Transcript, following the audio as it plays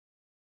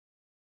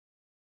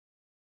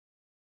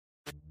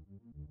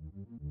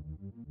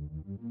Hello,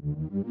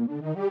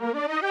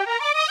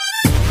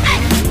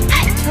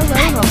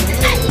 and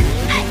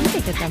welcome. We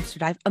take a dumpster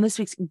dive on this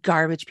week's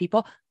Garbage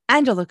People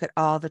and a look at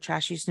all the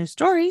trashiest news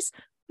stories.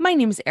 My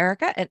name is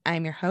Erica, and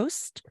I'm your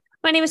host.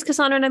 My name is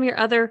Cassandra, and I'm your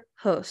other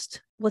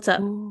host. What's up?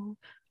 Ooh,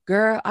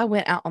 girl, I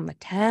went out on the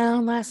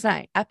town last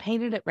night. I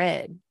painted it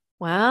red.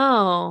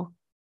 Wow.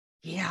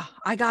 Yeah,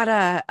 I got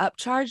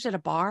upcharged at a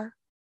bar.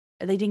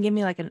 They didn't give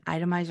me like an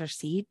itemized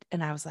receipt,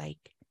 and I was like,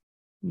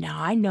 no,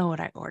 I know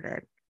what I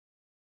ordered.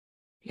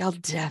 Y'all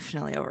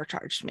definitely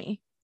overcharged me.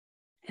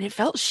 And it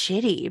felt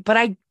shitty, but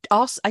I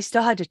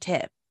still had to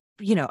tip,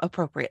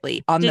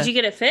 appropriately. Did you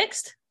get it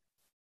fixed?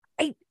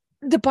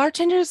 The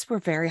bartenders were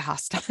very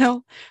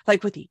hostile,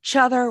 like with each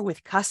other,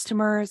 with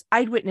customers.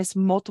 I'd witnessed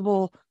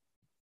multiple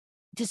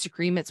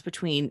disagreements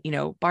between,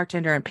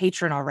 bartender and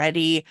patron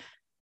already.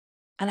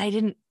 And I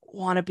didn't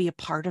want to be a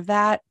part of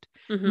that.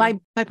 Mm-hmm.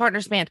 My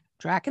partner's band,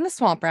 Drac and the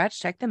Swamp Rats,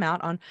 check them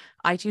out on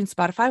iTunes,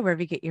 Spotify,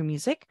 wherever you get your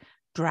music.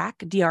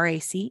 Drac,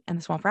 D-R-A-C, and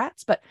the Swamp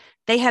Rats. But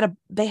they had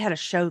a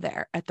show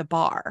there at the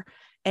bar.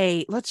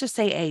 Let's just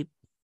say a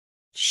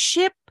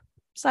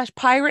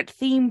ship/pirate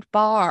themed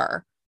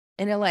bar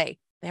in LA.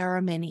 There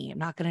are many. I'm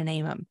not going to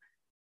name them.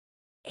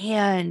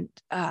 And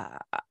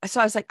so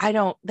I was like,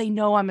 they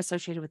know I'm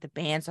associated with the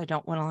band, so I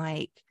don't want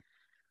to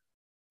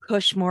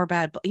push more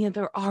bad. But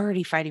they're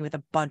already fighting with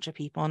a bunch of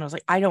people. And I was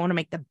like, I don't want to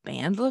make the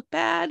band look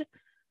bad.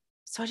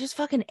 So I just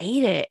fucking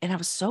ate it. And I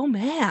was so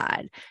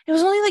mad. It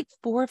was only like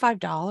 $4 or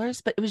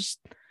 $5, but it was just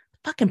the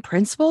fucking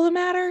principle of the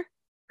matter.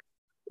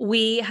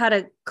 We had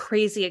a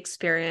crazy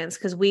experience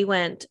because we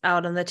went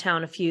out on the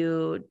town a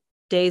few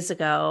days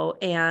ago,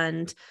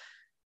 and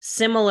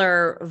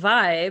similar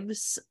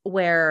vibes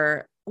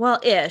where,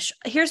 ish.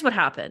 Here's what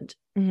happened.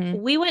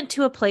 Mm-hmm. We went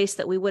to a place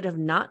that we would have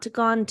not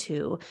gone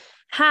to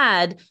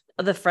had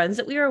the friends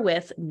that we were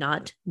with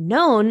not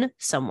known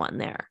someone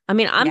there. I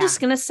mean, I'm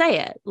just going to say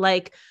it.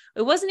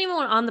 It wasn't even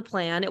on the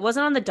plan. It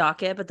wasn't on the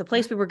docket, but the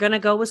place we were going to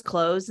go was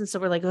closed. And so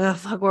we're like, oh,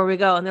 fuck, where we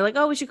go? And they're like,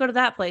 oh, we should go to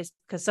that place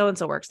because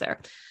so-and-so works there.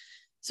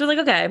 So we're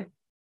like, okay.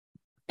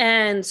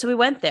 And so we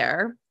went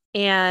there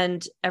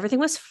and everything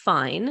was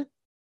fine.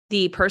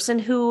 The person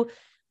who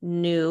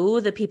knew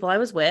the people I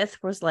was with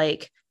was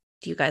like,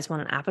 do you guys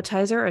want an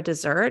appetizer or a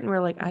dessert? And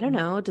we're like, I don't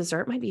know.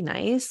 Dessert might be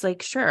nice.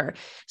 Sure.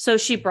 So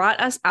she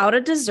brought us out a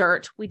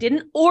dessert. We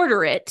didn't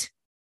order it.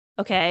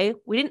 Okay.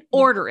 We didn't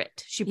order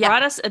it. She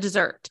brought us a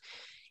dessert.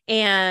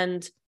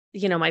 And,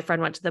 my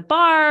friend went to the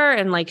bar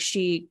and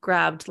she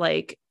grabbed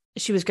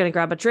she was going to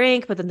grab a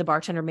drink, but then the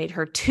bartender made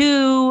her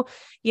two,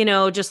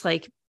 just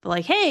like,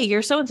 hey,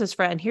 you're so-and-so's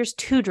friend. Here's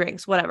 2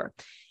 drinks, whatever.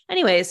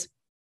 Anyways,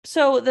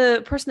 so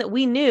the person that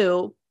we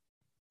knew,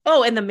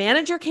 and the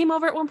manager came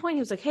over at one point. He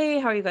was like, hey,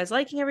 how are you guys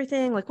liking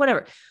everything?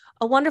 Whatever.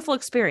 A wonderful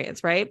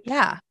experience, right?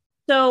 Yeah.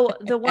 So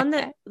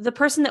the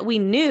person that we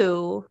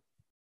knew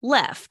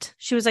left.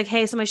 She was like,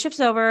 hey, so my shift's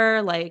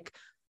over,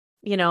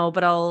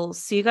 but I'll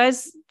see you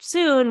guys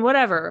soon,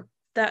 whatever.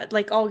 That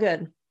all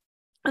good.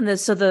 And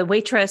so the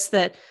waitress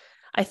that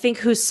I think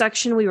whose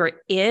section we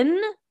were in,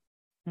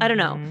 I don't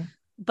know,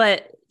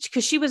 but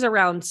because she was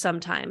around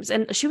sometimes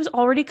and she was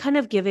already kind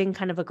of giving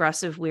kind of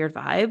aggressive, weird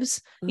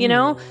vibes,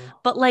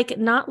 but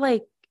not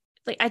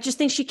I just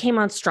think she came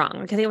on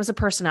strong. I think it was a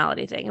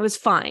personality thing. It was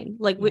fine.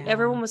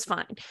 Everyone was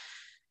fine.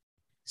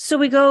 So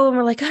we go and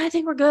we're like, I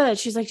think we're good.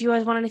 She's like, do you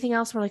guys want anything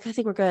else? We're like, I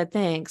think we're good.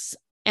 Thanks.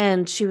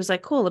 And she was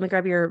like, cool, let me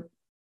grab your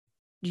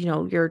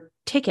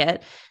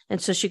ticket.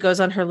 And so she goes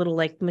on her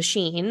little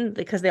machine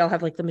because they all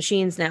have the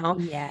machines now.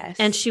 Yes.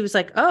 And she was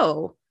like,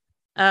 oh,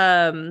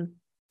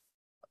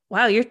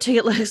 wow, your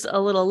ticket looks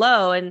a little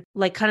low, and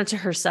kind of to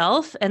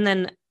herself. And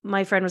then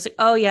my friend was like,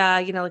 oh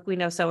yeah, we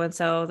know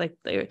so-and-so,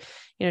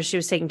 she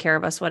was taking care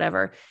of us,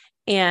 whatever.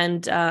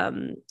 And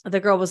the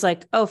girl was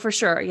like, oh, for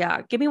sure.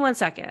 Yeah. Give me 1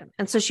 second.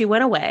 And so she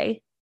went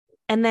away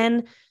and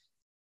then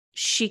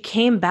she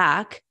came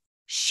back.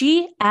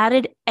 She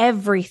added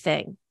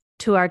everything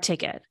to our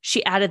ticket.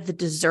 She added the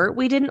dessert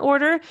we didn't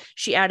order.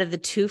 She added the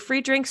 2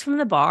 free drinks from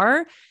the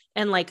bar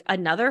and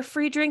another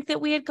free drink that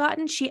we had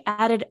gotten. She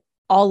added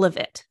all of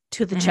it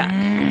to the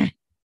check.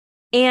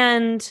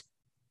 And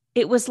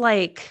it was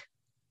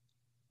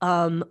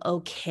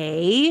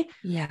okay.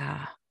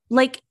 Yeah.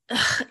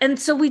 And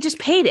so we just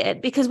paid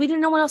it because we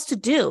didn't know what else to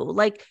do.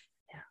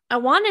 I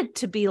wanted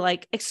to be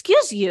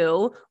excuse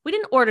you, we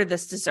didn't order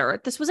this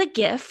dessert. This was a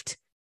gift.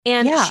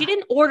 And she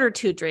didn't order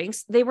 2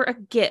 drinks. They were a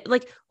gift.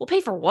 We'll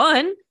pay for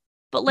 1,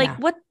 but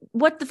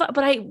what the fuck?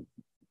 But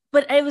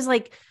I was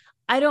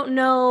I don't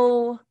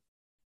know.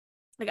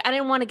 I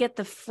didn't want to get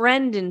the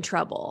friend in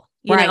trouble,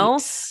 you know?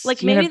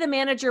 Maybe the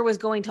manager was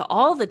going to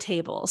all the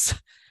tables,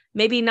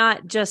 maybe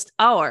not just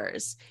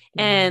ours.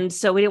 And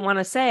so we didn't want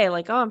to say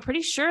oh, I'm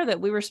pretty sure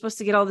that we were supposed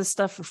to get all this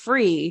stuff for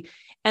free.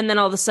 And then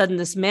all of a sudden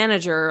this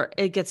manager,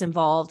 it gets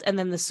involved. And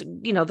then this,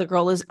 the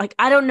girl is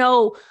I don't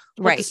know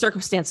what the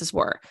circumstances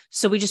were.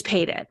 So we just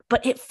paid it,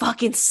 but it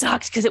fucking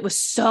sucked because it was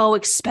so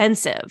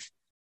expensive.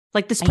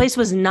 This place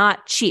was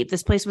not cheap.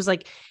 This place was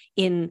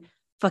in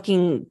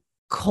fucking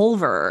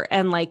Culver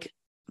and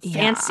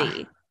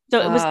fancy.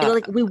 So it was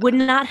like we would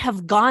not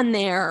have gone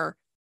there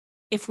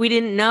if we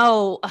didn't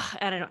know.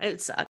 I don't know.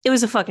 It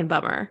was a fucking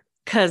bummer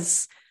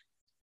because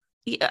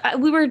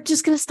we were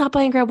just going to stop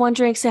by and grab one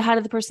drink, say hi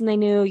to the person they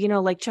knew,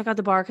 like check out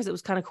the bar because it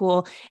was kind of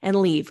cool and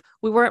leave.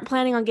 We weren't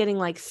planning on getting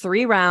like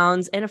 3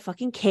 rounds and a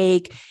fucking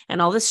cake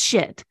and all this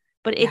shit,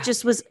 but it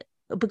just was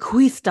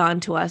bequeathed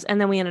onto us. And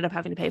then we ended up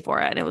having to pay for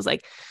it. And it was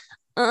like,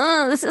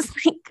 this is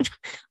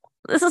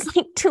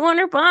like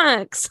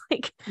 $200.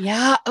 Like,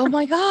 yeah. Oh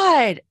my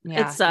God.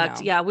 Yeah, it sucked.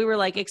 No. Yeah. We were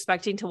like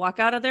expecting to walk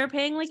out of there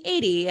paying like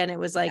 80. And it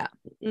was like,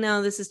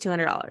 no, this is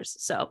 $200.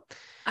 So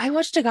I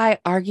watched a guy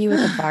argue with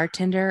a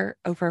bartender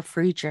over a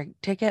free drink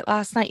ticket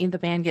last night. The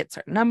band gets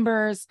certain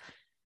numbers.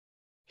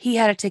 He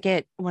had a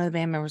ticket. One of the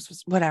band members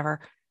was whatever.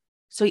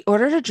 So he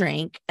ordered a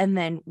drink. And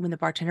then when the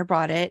bartender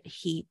brought it,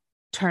 he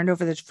turned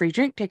over the free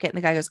drink ticket. And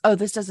the guy goes, oh,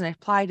 this doesn't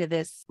apply to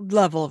this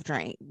level of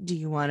drink. Do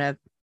you want to,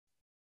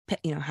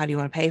 how do you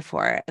want to pay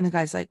for it? And the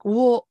guy's like,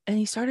 well, and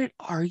he started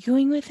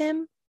arguing with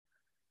him.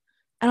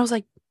 And I was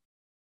like,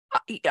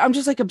 I'm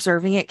just like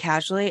observing it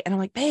casually. And I'm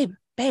like, babe,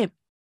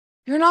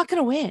 you're not going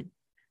to win.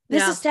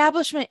 This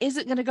establishment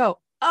isn't going to go,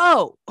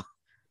 oh,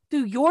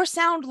 through your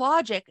sound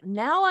logic.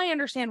 Now I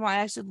understand why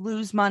I should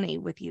lose money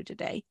with you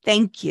today.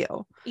 Thank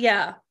you.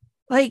 Yeah.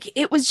 Like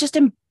it was just,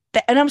 and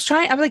I'm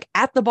like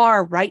at the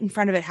bar right in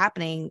front of it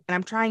happening. And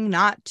I'm trying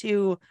not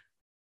to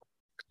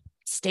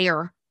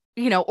stare,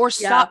 or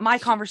stop my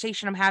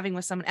conversation I'm having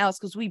with someone else.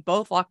 Cause we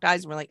both locked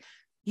eyes and we're like,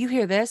 you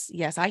hear this?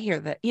 Yes, I hear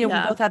that. We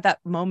both had that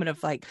moment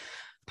of like,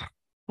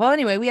 well,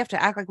 anyway, we have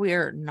to act like we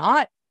are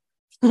not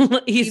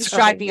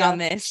eavesdropping on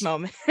this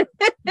moment.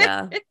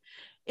 Yeah.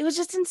 It was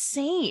just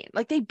insane.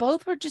 Like they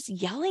both were just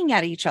yelling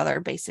at each other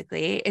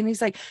basically. And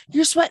he's like,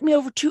 you're sweating me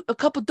over a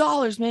couple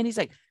dollars, man. He's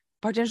like,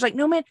 bartender's like,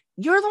 no, man,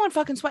 you're the one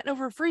fucking sweating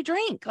over a free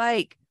drink.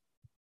 Like,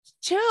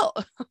 chill.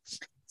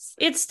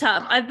 It's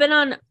tough. I've been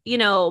on,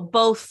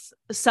 both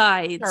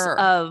sides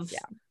of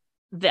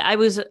I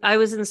was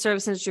in the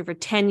service industry for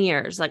 10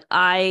 years. Like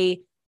I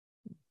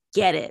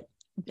get it,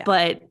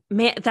 but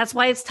man, that's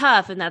why it's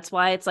tough. And that's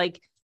why it's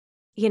like,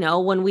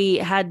 when we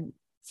had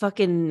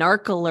fucking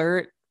narc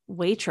alert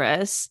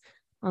waitress,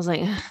 I was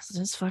like,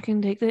 just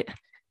fucking take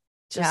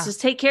just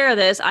take care of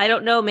this. I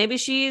don't know. Maybe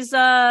she's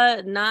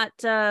not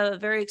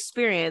very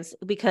experienced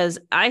because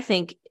I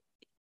think,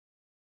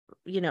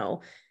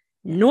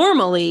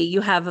 normally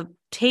you have a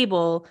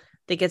table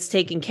that gets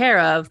taken care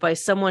of by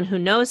someone who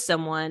knows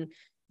someone.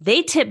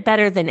 They tip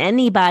better than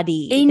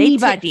anybody.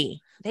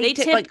 They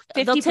tip like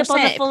 50%. They'll tip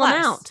on the full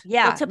amount.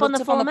 Yeah. They'll tip on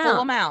the full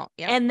amount.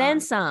 Yep. And then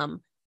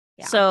some.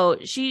 Yeah. So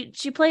she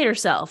played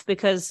herself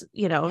because,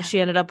 she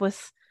ended up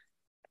with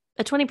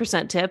a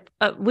 20% tip.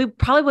 We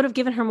probably would have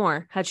given her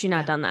more had she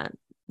not done that.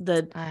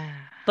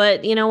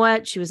 But you know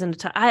what? She was in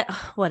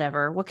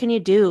whatever. What can you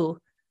do?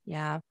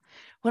 Yeah.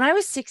 When I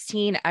was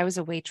 16, I was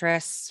a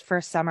waitress for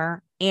a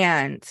summer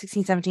and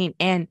 16, 17.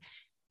 And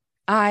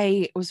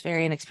I was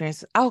very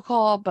inexperienced with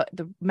alcohol, but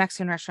the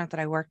Mexican restaurant that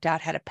I worked at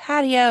had a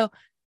patio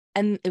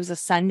and it was a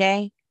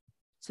Sunday.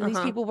 So these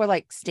people were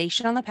like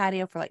stationed on the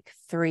patio for like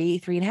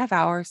 3.5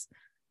 hours,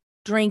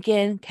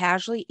 drinking,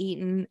 casually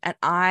eating. And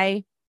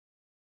I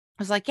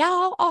was like,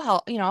 yeah, I'll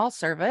help, I'll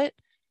serve it.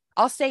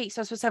 I'll stay. So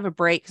I was supposed to have a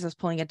break because I was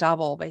pulling a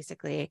double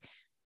basically.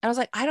 And I was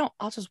like,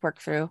 I'll just work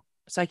through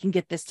so I can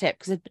get this tip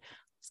because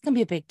it's going to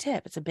be a big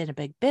tip. It's been a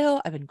big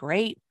bill. I've been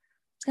great.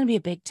 It's going to be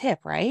a big tip,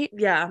 right?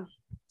 Yeah.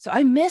 So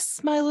I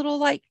miss my little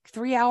like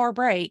 3-hour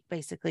break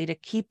basically to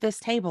keep this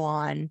table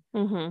on.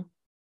 Mm-hmm.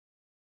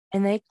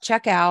 And they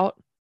check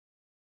out.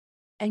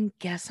 And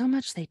guess how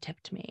much they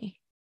tipped me?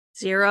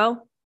 $0.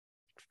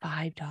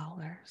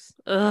 $5.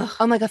 Ugh.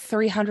 On like a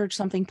 300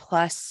 something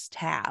plus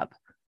tab.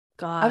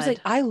 God. I was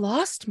like, I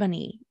lost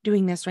money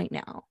doing this right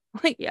now.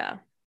 Like, yeah.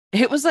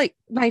 It was like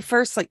my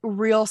first like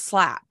real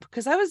slap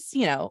because I was,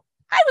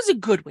 I was a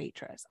good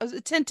waitress. I was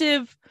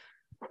attentive,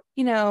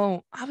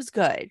 I was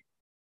good.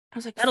 I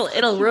was like,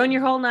 it'll ruin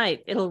your whole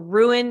night. It'll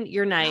ruin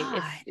your night.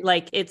 If,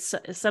 like it's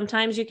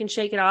sometimes you can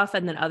shake it off,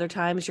 and then other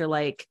times you're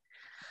like,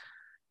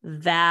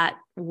 that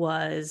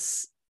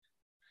was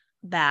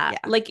that.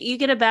 Yeah. Like you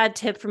get a bad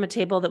tip from a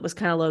table that was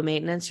kind of low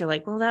maintenance. You're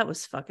like, well, that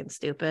was fucking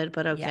stupid,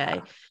 but okay.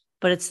 Yeah.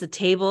 But it's the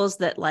tables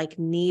that like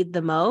need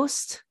the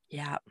most.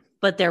 Yeah.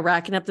 But they're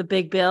racking up the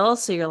big bill.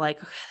 So you're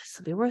like, okay, this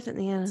will be worth it in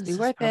the end. It'll be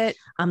worth it.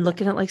 I'm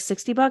looking at like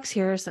 $60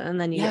 here. So,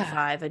 and then you get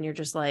 5 and you're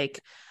just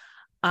like,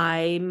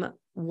 I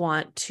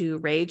want to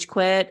rage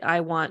quit.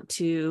 I want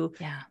to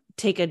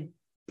take a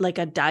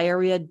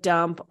diarrhea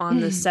dump on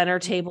the center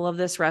table of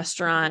this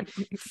restaurant,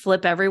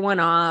 flip everyone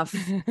off,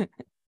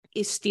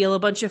 steal a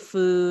bunch of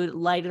food,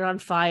 light it on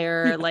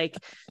fire. Like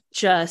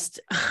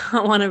just,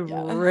 I want to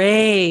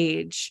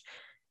rage.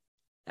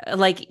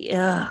 Like,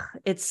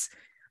 it's,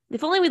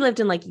 if only we lived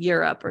in like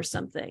Europe or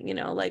something,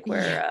 like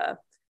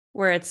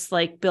where it's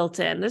like built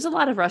in. There's a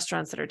lot of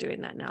restaurants that are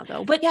doing that now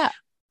though. But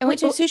I went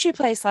to a sushi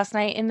place last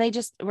night and they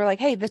just were like,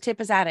 hey, the tip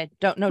is added.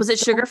 Don't know. Was it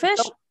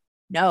Sugarfish?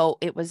 No,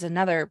 it was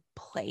another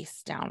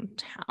place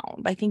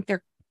downtown. I think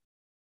they're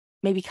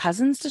maybe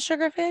cousins to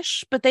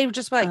Sugarfish, but they were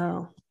just like,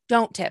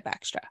 don't tip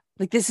extra.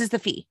 Like, this is the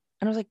fee.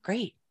 And I was like,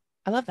 great.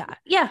 I love that.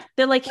 Yeah.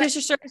 They're like, here's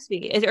your service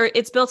fee.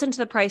 It's built into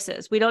the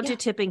prices. We don't do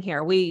tipping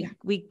here. We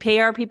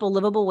pay our people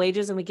livable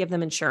wages and we give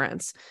them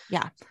insurance.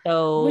 Yeah.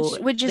 So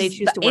which is they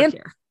choose to work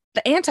here.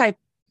 The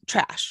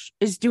anti-trash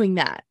is doing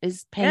that,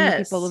 is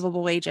paying people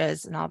livable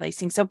wages and all these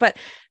things. So, but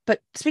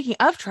speaking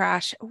of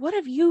trash, what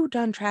have you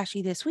done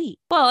trashy this week?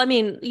 Well, I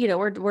mean,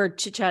 we're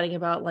chit-chatting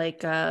about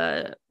like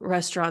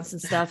restaurants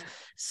and stuff.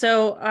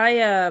 So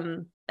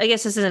I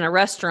guess this isn't a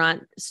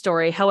restaurant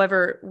story.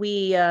 However,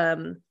 we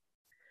have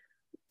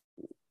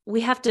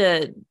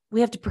to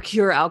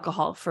procure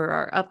alcohol for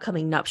our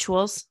upcoming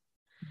nuptials.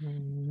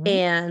 Mm-hmm.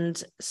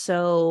 And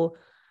so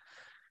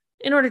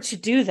in order to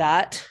do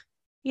that,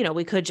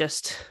 we could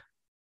just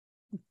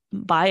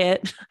buy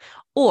it,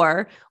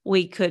 or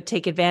we could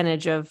take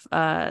advantage of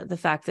the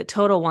fact that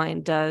Total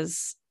Wine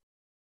does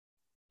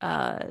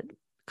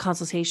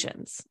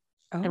consultations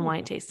and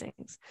wine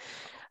tastings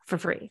for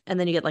free. And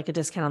then you get like a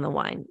discount on the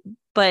wine.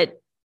 But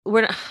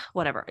we're not,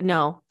 whatever.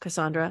 No,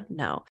 Cassandra,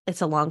 no.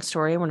 It's a long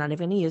story. We're not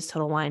even going to use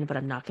Total Wine, but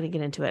I'm not going to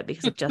get into it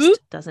because it just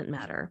doesn't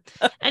matter.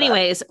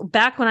 Anyways,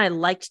 back when I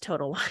liked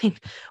Total Wine,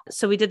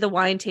 so we did the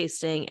wine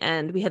tasting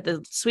and we had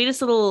the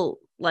sweetest little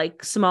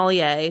like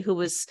sommelier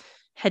who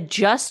had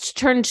just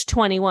turned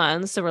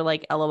 21. So we're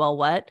like, LOL,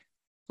 what?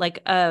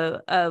 Like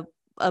a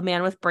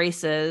man with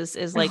braces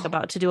is like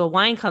about to do a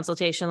wine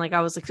consultation. Like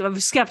I was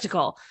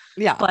skeptical.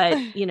 Yeah. But,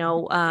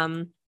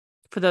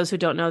 for those who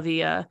don't know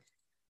the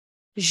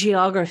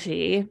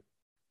geography,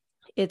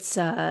 it's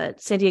San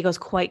Diego's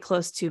quite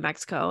close to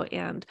Mexico,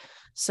 and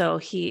so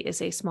he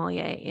is a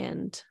sommelier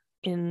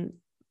in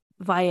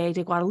Valle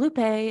de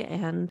Guadalupe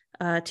and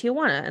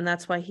Tijuana, and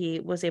that's why he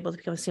was able to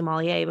become a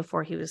sommelier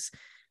before he was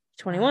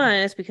 21.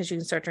 Is because you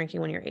can start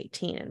drinking when you're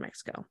 18 in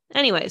Mexico.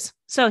 Anyways,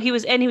 so he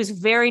was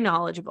very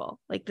knowledgeable.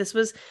 Like,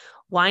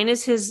 wine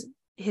is his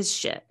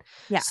shit.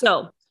 Yeah.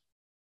 So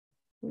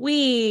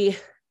we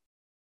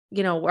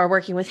are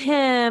working with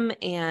him,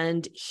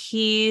 and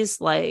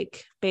he's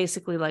like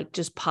basically like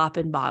just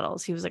popping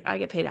bottles. He was like, I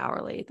get paid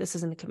hourly. This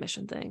isn't a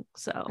commission thing.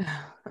 So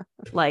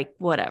like,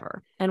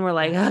 whatever. And we're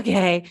like,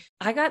 okay.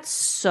 I got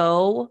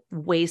so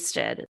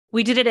wasted.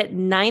 We did it at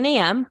 9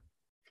 a.m.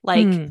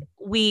 Like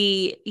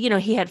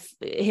he had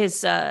his,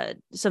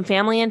 some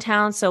family in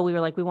town. So we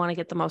were like, we want to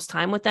get the most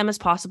time with them as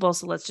possible.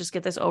 So let's just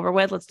get this over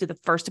with. Let's do the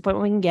first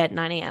appointment we can get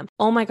 9 a.m.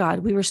 Oh my God.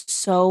 We were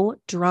so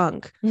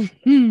drunk.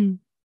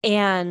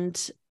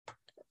 And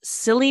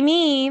silly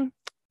me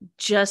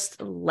just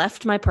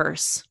left my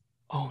purse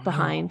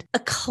behind. No.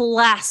 A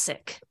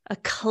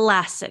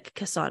classic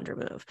Cassandra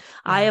move. Yeah.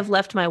 I have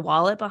left my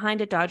wallet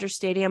behind at Dodger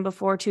Stadium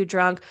before, too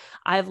drunk.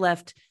 I've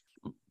left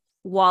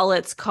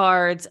wallets,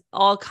 cards,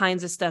 all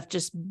kinds of stuff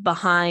just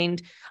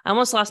behind. I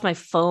almost lost my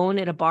phone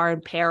at a bar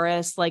in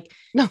Paris. Like,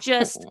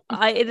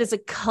 it is a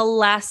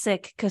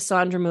classic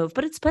Cassandra move,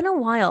 but it's been a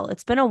while.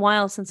 It's been a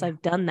while since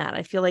I've done that.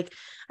 I feel like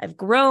I've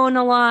grown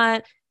a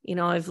lot.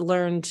 I've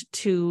learned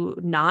to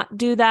not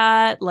do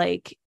that.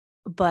 Like,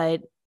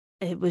 but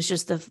it was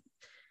just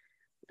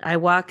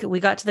we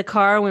got to the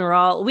car.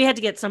 We had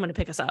to get someone to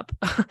pick us up.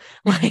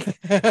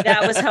 Like,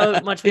 that was how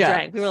much we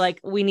drank. We were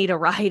like, we need a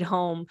ride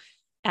home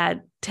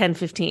at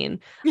 10:15.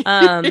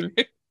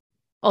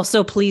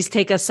 Also, please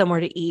take us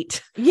somewhere to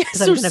eat. Yes,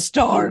 I'm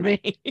starving.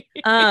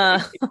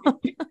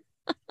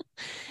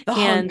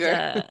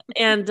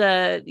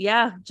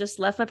 Just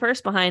left my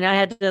purse behind. I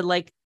had to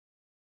like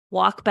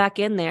walk back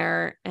in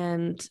there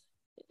and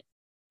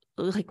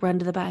like run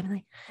to the back and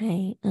like,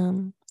 hey,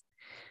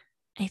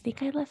 I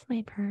think I left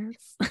my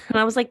purse. And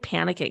I was like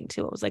panicking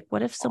too. I was like,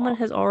 what if someone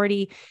has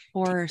already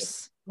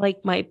like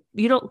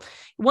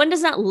one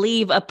does not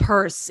leave a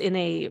purse in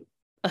a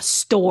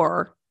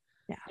store.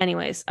 Yeah.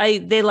 Anyways,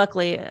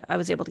 luckily I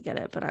was able to get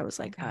it, but I was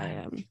like,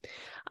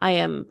 I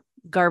am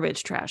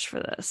garbage trash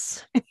for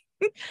this.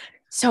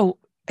 So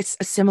it's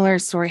a similar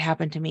story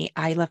happened to me.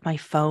 I left my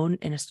phone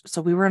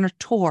so we were on a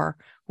tour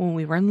when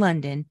we were in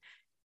London.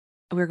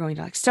 We were going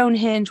to like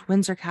Stonehenge,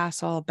 Windsor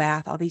Castle,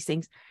 Bath, all these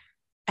things.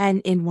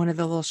 And in one of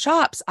the little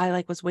shops, I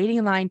like was waiting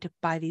in line to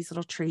buy these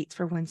little treats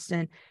for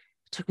Winston. It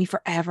took me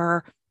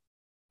forever.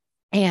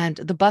 And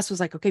the bus was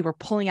like, okay, we're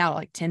pulling out at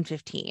like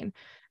 10:15.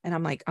 And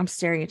I'm like, I'm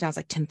staring it down. It's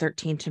like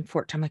 10:13,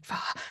 10:14. I'm like,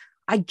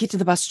 I get to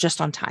the bus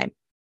just on time.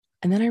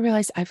 And then I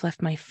realized I've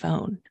left my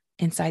phone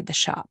inside the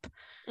shop.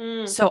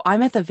 So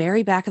I'm at the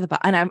very back of the bus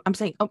and I'm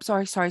saying, oh,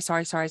 sorry.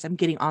 As I'm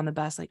getting on the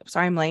bus, like, I'm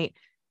sorry, I'm late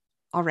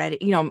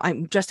already.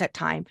 I'm just at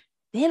time.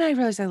 Then I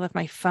realized I left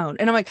my phone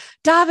and I'm like,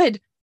 David,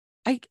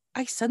 I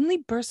suddenly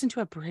burst into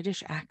a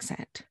British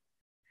accent.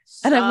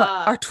 Stop. And I'm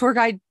like, our tour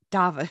guide,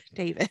 David.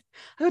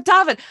 I go,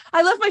 David,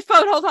 I left my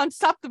phone. Hold on,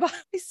 stop the bus.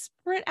 I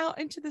sprint out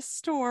into the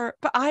store.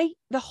 But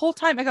the whole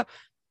time I go,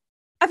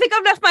 I think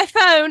I've left my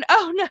phone.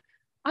 Oh no.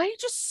 I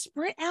just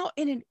sprint out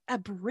in a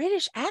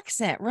British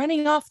accent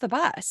running off the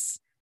bus.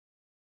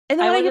 And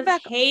then I would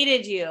have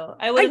hated you.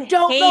 I would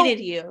have hated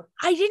you.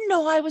 I didn't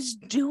know I was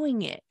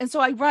doing it. And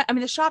so I run. I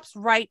mean, the shop's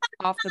right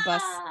off the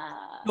bus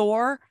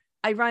door.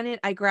 I run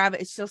it. I grab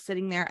it. It's still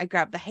sitting there. I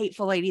grab the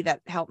hateful lady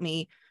that helped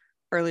me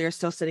earlier,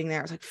 still sitting there.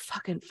 I was like,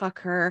 fucking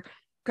fuck her.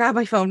 Grab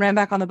my phone, ran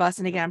back on the bus.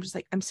 And again, I'm just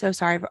like, I'm so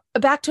sorry.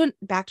 Back to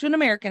an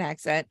American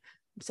accent.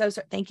 I'm so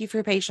sorry. Thank you for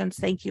your patience.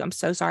 Thank you. I'm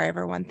so sorry,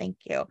 everyone. Thank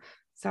you.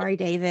 Sorry,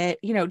 David.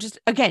 Just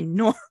again,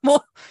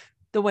 normal,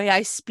 the way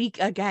I speak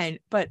again.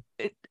 But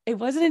it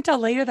wasn't until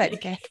later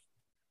that day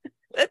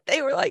that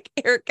they were like,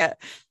 Erica,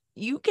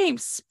 you came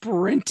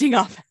sprinting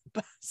off the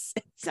bus.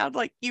 It sounded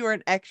like you were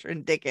an extra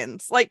in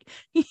Dickens. Like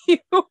you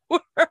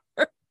were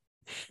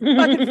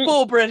fucking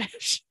full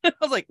British. I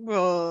was like,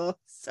 oh,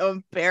 so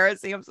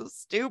embarrassing. I'm so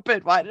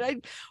stupid. Why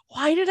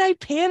did I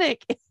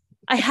panic?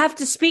 I have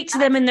to speak to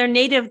them in their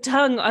native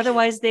tongue.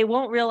 Otherwise they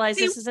won't realize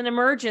this is an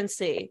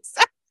emergency.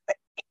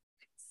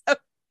 So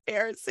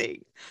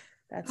embarrassing.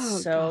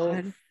 That's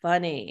God.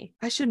 Funny.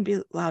 I shouldn't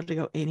be allowed to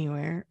go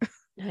anywhere.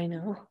 I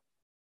know.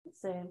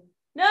 Same.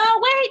 No,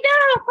 wait,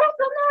 no, no.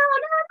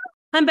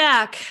 I'm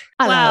back.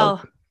 Hello.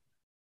 Wow.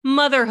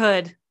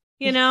 Motherhood,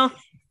 Yeah.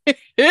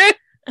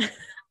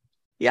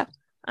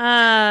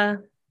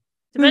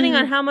 Depending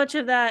on how much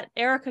of that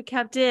Erica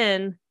kept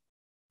in,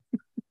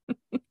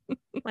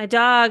 my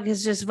dog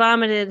has just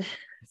vomited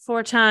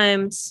 4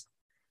 times.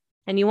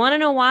 And you want to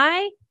know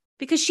why?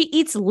 Because she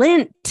eats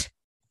lint.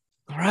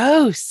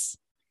 Gross.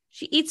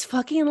 She eats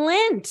fucking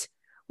lint.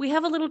 We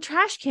have a little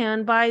trash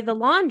can by the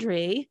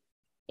laundry,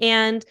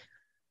 and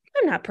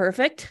I'm not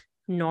perfect,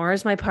 nor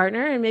is my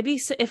partner. And maybe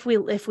if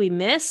we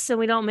miss and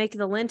we don't make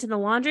the lint in the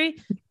laundry,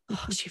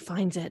 she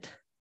finds it.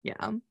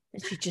 Yeah.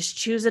 And she just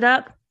chews it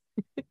up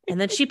and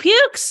then she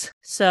pukes.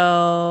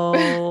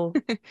 So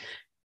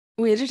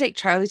we had to take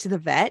Charlie to the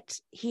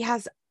vet. He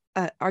has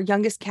our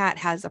youngest cat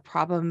has a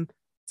problem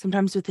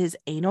sometimes with his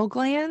anal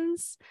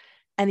glands,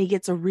 and he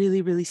gets a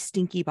really, really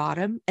stinky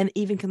bottom, and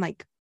even can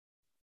like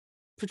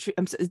protrude.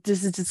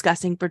 This is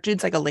disgusting.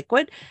 Protrudes like a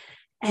liquid,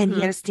 and he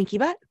had a stinky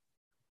butt.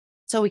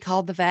 So we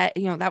called the vet.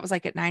 That was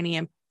like at 9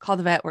 a.m. Called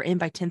the vet. We're in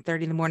by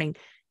 10:30 in the morning.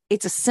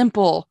 It's a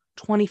simple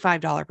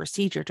 $25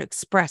 procedure to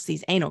express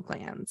these anal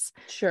glands.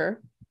 Sure.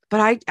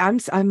 But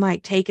I'm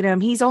like taking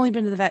him. He's only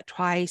been to the vet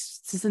twice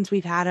since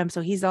we've had him,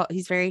 so he's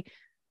very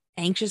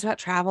anxious about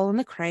travel in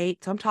the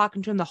crate. So I'm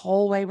talking to him the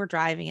whole way we're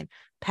driving and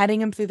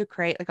petting him through the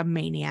crate like a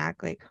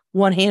maniac, like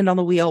one hand on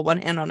the wheel,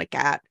 one hand on a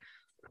cat.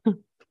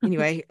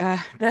 Anyway,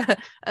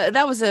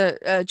 that was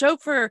a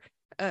joke for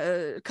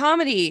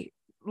comedy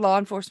law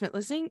enforcement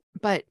listening.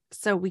 But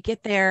so we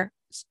get there,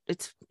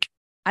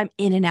 I'm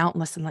in and out in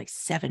less than like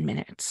 7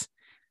 minutes,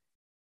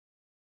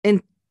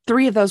 and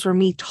 3 of those were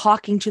me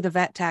talking to the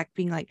vet tech,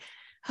 being like,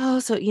 oh,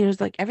 so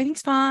it's like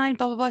everything's fine,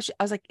 blah blah blah.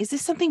 I was like, is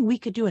this something we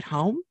could do at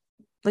home?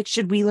 Like,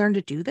 should we learn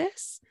to do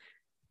this?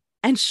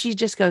 And she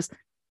just goes,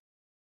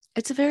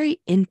 it's a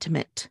very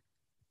intimate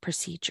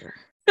procedure.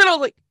 And I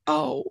was like,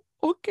 oh,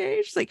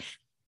 okay. She's like,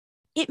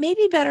 it may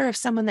be better if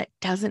someone that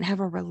doesn't have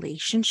a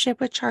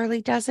relationship with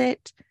Charlie does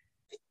it,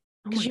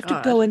 because you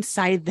have to go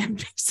inside them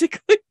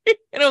basically.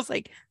 And I was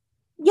like,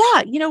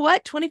 yeah, you know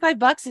what?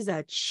 $25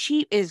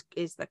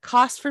 is the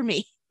cost for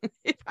me.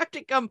 If I have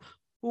to come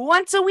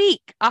once a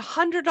week,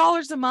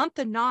 $100 a month,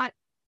 and not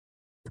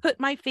put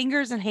my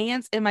fingers and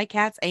hands in my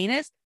cat's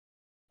anus,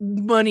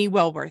 money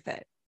well worth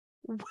it.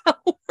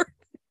 Well worth it.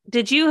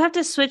 Did you have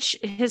to switch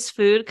his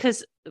food?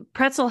 Because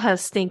Pretzel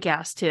has stink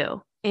ass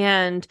too,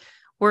 and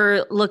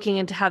we're looking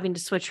into having to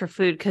switch her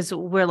food because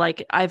we're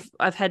like, I've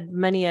had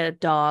many a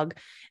dog,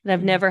 and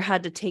I've never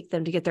had to take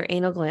them to get their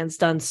anal glands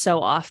done so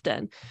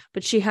often,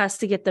 but she has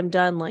to get them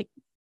done like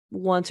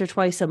once or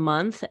twice a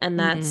month, and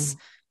that's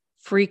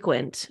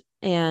frequent.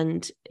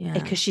 And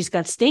because she's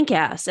got stink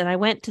ass, and I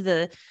went to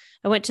the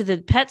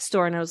pet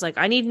store and I was like,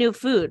 I need new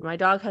food. My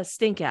dog has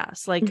stink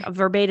ass. Like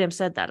verbatim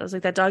said that. I was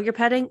like, that dog you're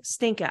petting,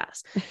 stink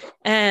ass.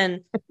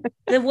 And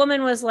the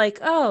woman was like,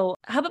 oh,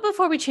 how about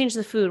before we change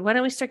the food, why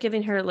don't we start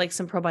giving her like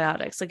some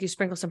probiotics? Like you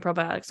sprinkle some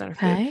probiotics on her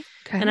food.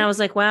 Okay. And I was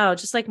like, wow,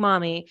 just like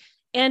mommy.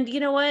 And you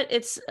know what?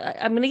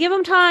 I'm going to give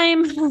him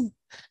time. I'm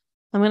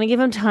going to give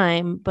him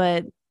time,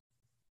 but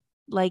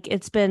like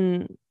it's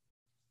been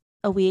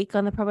a week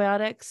on the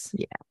probiotics.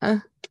 Yeah.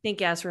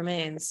 Stink ass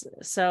remains.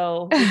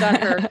 So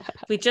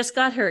we just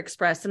got her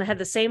expressed, and I had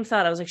the same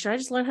thought. I was like, should I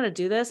just learn how to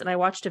do this? And I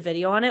watched a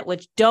video on it,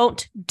 which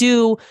don't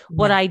do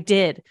what I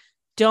did.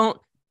 Don't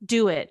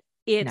do it.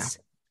 It's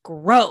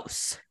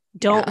gross.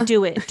 Don't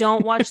do it.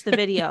 Don't watch the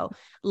video.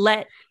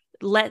 Let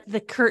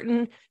the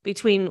curtain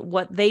between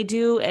what they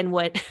do and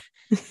what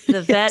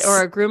the vet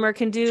or a groomer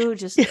can do,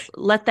 just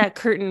let that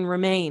curtain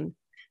remain.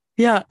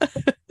 Yeah.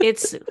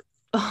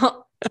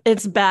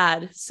 It's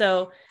bad.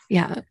 So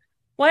yeah.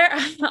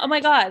 Oh my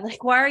God,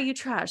 like, why are you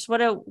trash?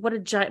 What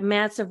a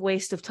massive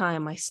waste of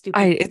time. My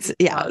stupid.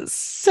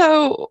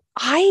 So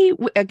I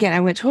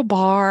went to a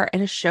bar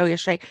and a show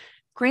yesterday.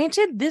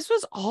 Granted, this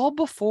was all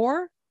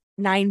before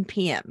 9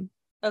 p.m.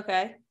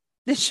 Okay.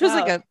 This was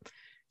like a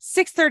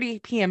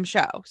 6:30 p.m.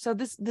 show. So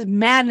the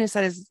madness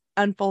that has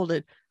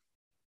unfolded.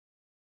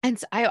 And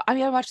so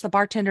I watched the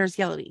bartenders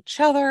yell at each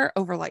other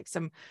over like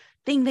some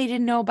thing they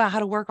didn't know about how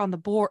to work on the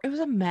board. It was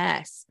a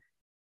mess.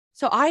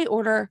 So I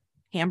order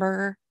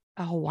hamburger,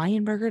 a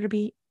Hawaiian burger to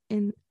be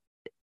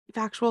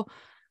factual,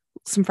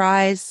 some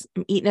fries.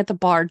 I'm eating at the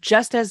bar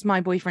just as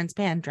my boyfriend's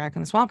band,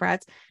 Dragon the Swamp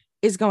Rats,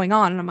 is going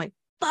on. And I'm like,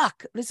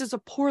 fuck, this is a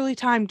poorly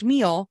timed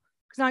meal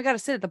because now I got to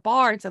sit at the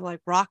bar instead of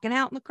like rocking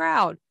out in the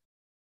crowd.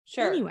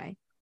 Sure. Anyway,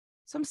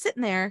 so I'm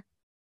sitting there,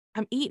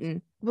 I'm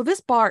eating. Well,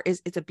 this bar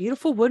it's a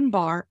beautiful wooden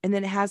bar. And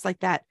then it has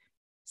like that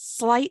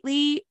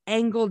slightly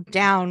angled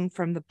down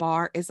from the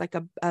bar is like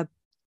a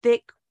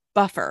thick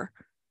buffer,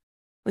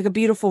 like a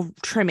beautiful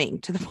trimming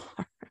to the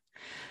bar.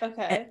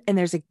 Okay. And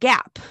there's a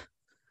gap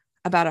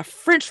about a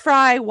French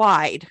fry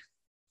wide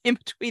in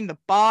between the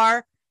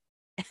bar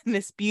and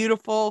this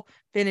beautiful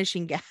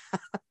finishing gap.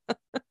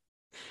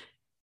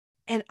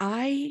 And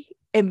I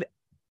am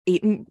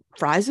eating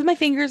fries with my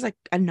fingers like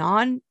a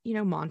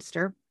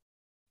monster.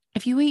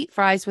 If you eat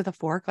fries with a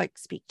fork, like,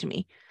 speak to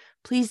me.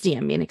 Please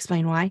DM me and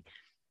explain why.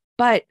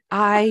 But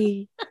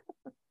I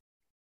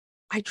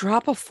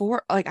drop a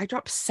fork, like I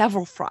drop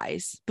several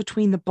fries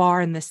between the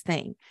bar and this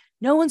thing.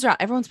 No one's around.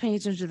 Everyone's paying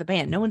attention to the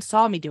band. No one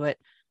saw me do it.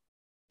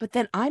 But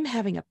then I'm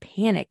having a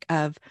panic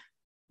of,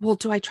 well,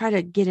 do I try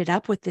to get it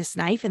up with this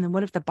knife? And then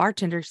what if the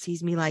bartender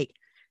sees me like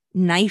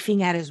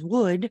knifing at his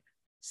wood,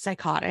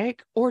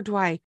 psychotic? Or do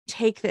I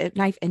take the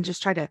knife and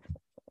just try to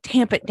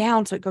tamp it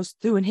down so it goes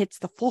through and hits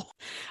the floor?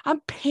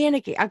 I'm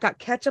panicking. I've got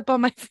ketchup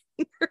on my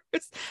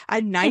fingers, a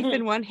knife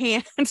in one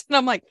hand, and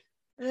I'm like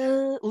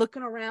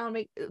looking around.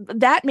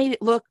 That made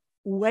it look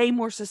way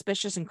more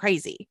suspicious and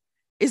crazy.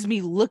 Is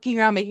me looking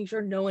around, making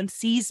sure no one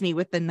sees me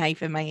with the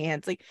knife in my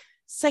hands, like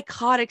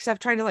psychotic stuff,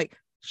 trying to like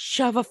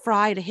shove a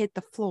fry to hit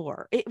the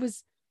floor.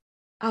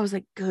 I was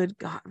like, good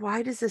God,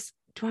 why do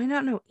I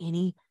not know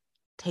any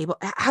table?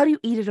 How do you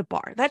eat at a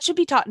bar? That should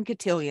be taught in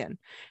cotillion.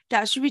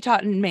 That should be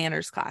taught in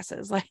manners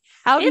classes. Like,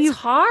 how do you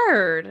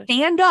hard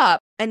stand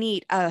up and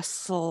eat a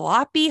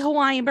sloppy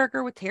Hawaiian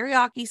burger with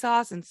teriyaki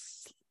sauce and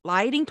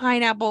sliding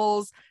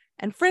pineapples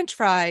and French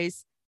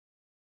fries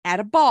at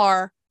a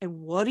bar?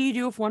 And what do you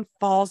do if one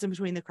falls in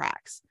between the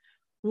cracks?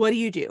 What do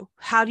you do?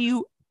 How do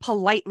you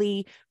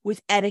politely,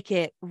 with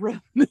etiquette,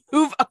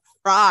 remove a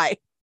fry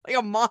like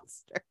a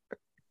monster?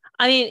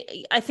 I mean,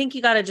 I think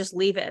you got to just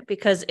leave it,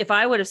 because if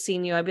I would have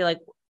seen you, I'd be like,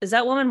 does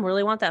that woman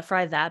really want that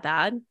fry that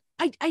bad?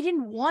 I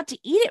didn't want to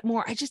eat it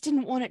more. I just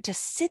didn't want it to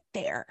sit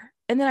there.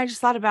 And then I just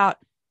thought about,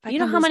 you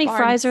know how many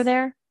fries are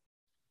there?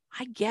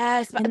 I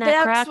guess. In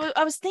that crack? What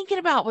I was thinking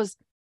about was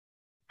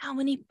how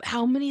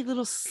many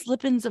little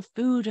slippings of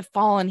food have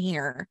fallen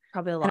here.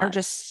 Probably a lot. And are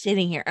just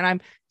sitting here. And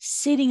I'm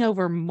sitting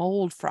over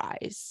mold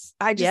fries.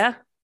 Yeah.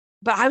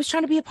 But I was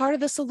trying to be a part of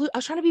the solution. I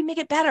was trying to make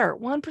it better,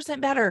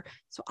 1% better.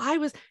 So I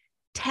was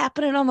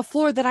tapping it on the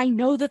floor that I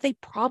know that they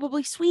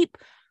probably sweep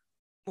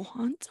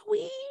once a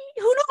week.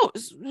 Who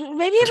knows?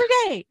 Maybe every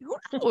day. Who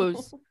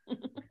knows?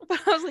 But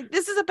I was like,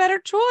 this is a better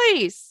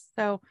choice.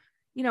 So,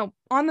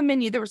 on the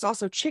menu, there was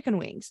also chicken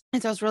wings.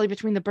 And so I was really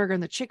between the burger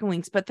and the chicken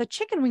wings. But the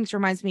chicken wings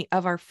reminds me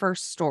of our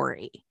first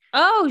story.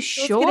 Oh,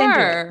 so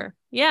sure.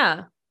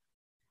 Yeah.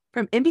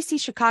 From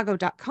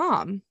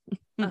NBCChicago.com.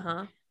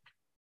 Uh-huh.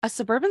 A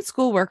suburban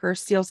school worker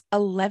steals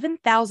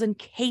 11,000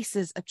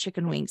 cases of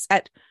chicken wings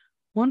at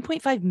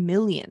 $1.5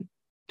 million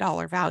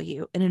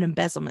value in an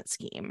embezzlement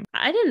scheme.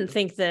 I didn't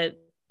think that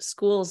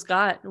schools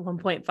got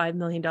 $1.5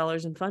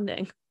 million in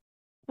funding.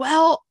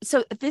 Well,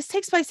 so this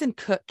takes place in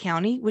Cook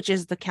County, which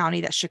is the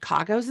county that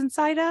Chicago's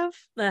inside of.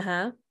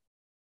 Uh-huh.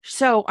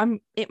 So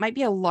it might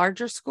be a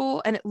larger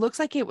school, and it looks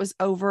like it was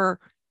over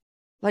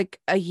like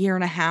a year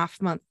and a half.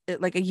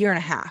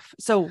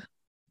 So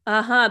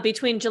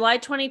between July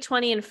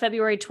 2020 and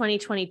February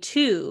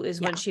 2022 is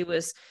when she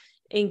was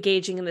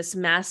engaging in this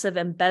massive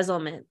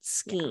embezzlement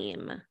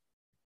scheme. Yeah.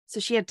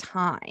 So she had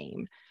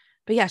time.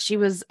 But yeah, she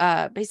was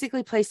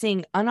basically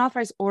placing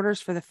unauthorized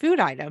orders for the food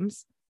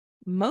items,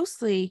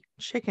 mostly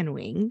chicken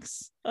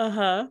wings.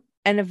 Uh-huh.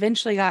 And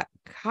eventually got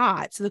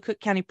caught. So the Cook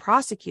County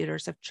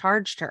prosecutors have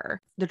charged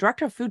her, the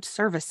director of food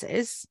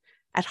services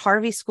at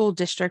Harvey School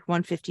District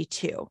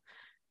 152.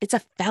 It's a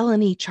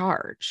felony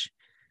charge.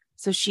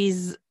 So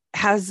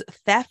has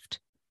theft.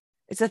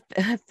 It's a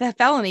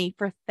felony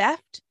for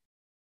theft,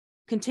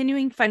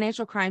 continuing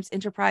financial crimes,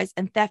 enterprise,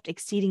 and theft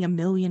exceeding $1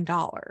 million.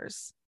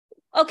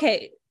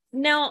 Okay.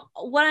 Now,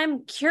 what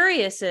I'm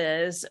curious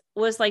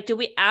was like, did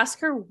we ask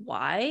her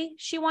why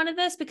she wanted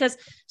this? Because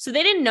so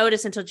they didn't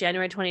notice until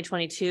January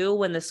 2022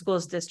 when the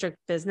school's district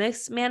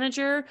business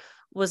manager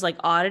was like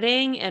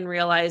auditing and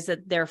realized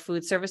that their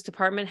food service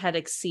department had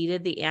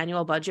exceeded the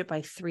annual budget by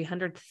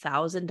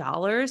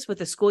 $300,000 with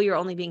the school year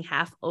only being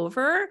half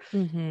over.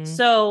 Mm-hmm.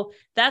 So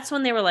that's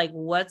when they were like,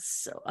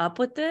 what's up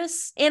with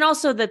this? And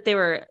also that they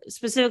were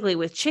specifically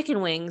with chicken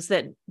wings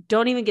that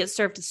don't even get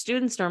served to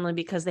students normally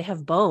because they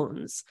have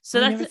bones.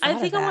 So I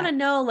think I want to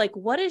know, like,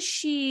 what does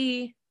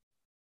she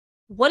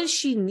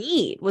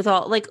need with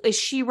all, like, is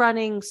she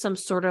running some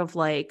sort of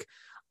like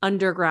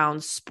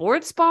underground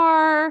sports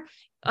bar?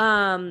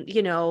 In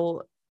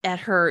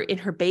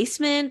her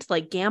basement,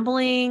 like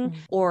gambling,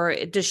 or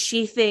does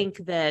she think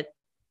that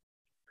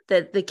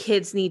the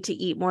kids need to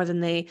eat more than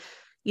they,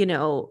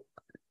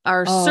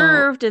 are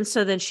served? And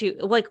so then she,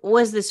 like,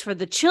 was this for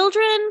the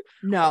children?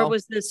 No. Or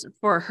was this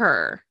for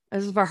her?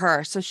 This is for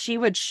her. So she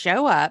would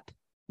show up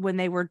when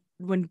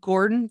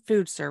Gordon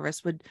Food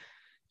Service would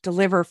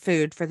deliver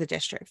food for the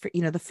district for,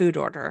 the food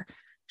order.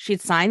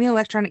 She'd sign the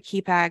electronic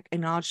keypad,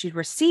 acknowledge she'd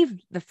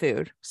received the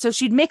food. So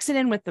she'd mix it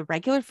in with the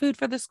regular food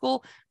for the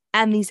school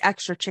and these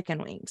extra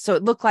chicken wings. So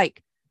it looked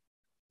like,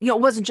 it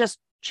wasn't just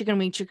chicken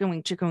wing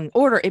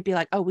order. It'd be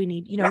like, oh, we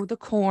need, the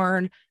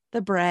corn,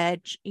 the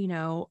bread,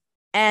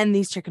 and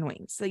these chicken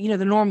wings, so,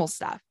 the normal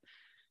stuff.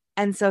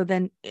 And so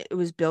then it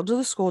was billed to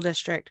the school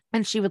district,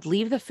 and she would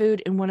leave the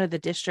food in one of the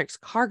district's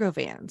cargo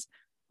vans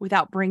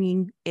without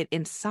bringing it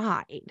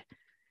inside.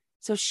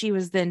 So she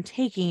was then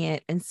taking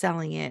it and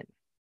selling it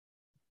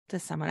to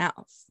someone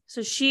else.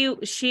 So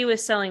she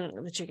was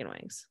selling the chicken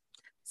wings.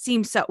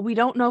 Seems so. We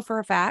don't know for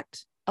a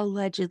fact.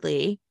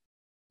 Allegedly,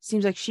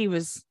 seems like she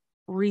was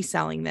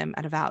reselling them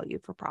at a value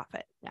for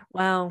profit. Yeah.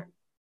 Wow.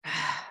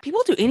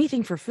 People do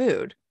anything for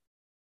food.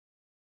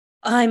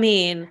 I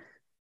mean,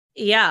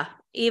 yeah,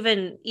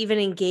 even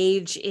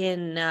engage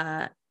in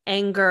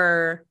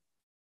anger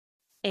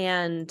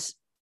and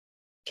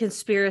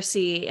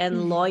conspiracy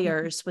and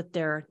lawyers with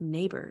their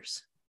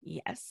neighbors.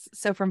 Yes.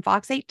 So from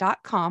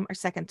fox8.com, our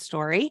second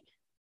story,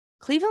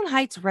 Cleveland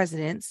Heights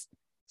residents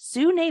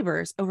sue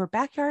neighbors over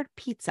backyard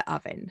pizza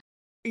oven.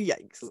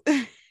 Yikes.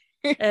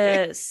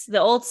 As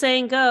the old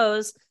saying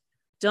goes,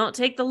 don't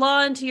take the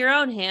law into your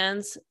own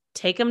hands,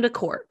 take them to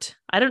court.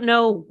 I don't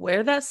know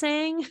where that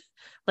saying,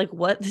 like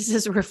what this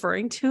is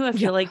referring to. I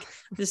feel like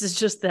this is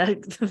just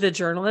the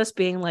journalist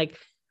being like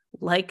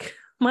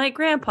my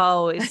grandpa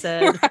always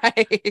said,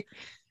 right.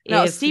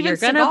 No, if you're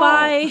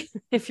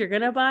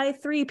gonna buy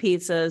 3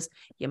 pizzas,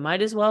 you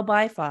might as well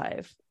buy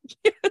 5.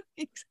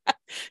 Exactly.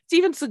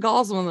 Steven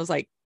Seagal's one was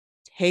like,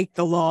 take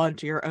the law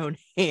into your own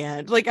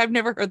hand. Like, I've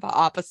never heard the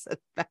opposite of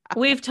that.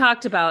 We've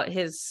talked about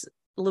his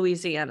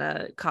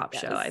Louisiana cop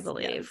show, I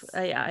believe.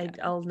 Yes.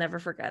 I'll never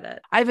forget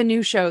it. I have a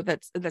new show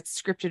that's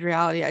scripted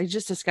reality. I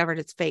just discovered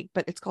it's fake,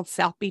 but it's called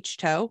South Beach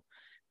Tow.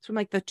 It's from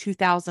like the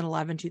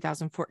 2011,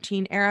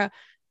 2014 era.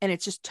 And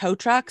it's just tow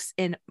trucks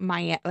in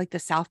Miami, like the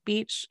South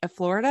Beach of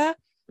Florida.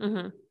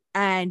 Mm-hmm.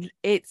 And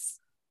it's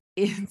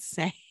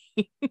insane.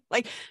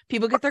 Like,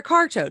 people get their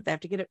car towed, they have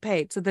to get it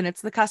paid. So then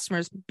it's the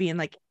customers being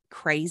like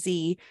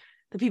crazy.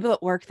 The people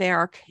that work there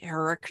are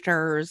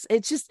characters.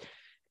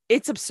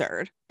 It's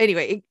absurd.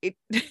 Anyway, it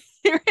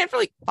ran for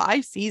like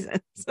 5 seasons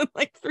and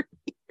like 3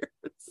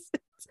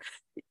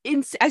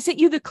 years. I sent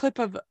you the clip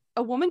of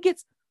a woman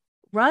gets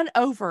run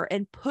over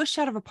and pushed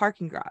out of a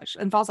parking garage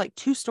and falls like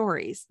 2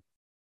 stories.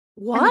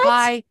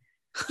 What?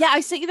 Yeah,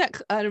 I sent you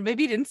that.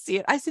 Maybe you didn't see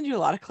it. I send you a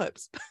lot of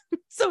clips.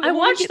 So I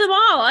watched them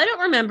all. I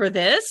don't remember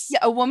this. Yeah,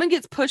 a woman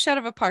gets pushed out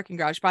of a parking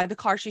garage by the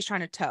car she's trying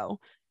to tow.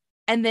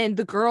 And then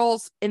the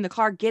girls in the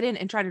car get in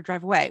and try to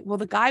drive away. Well,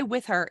 the guy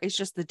with her is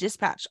just the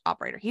dispatch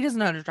operator. He doesn't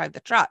know how to drive the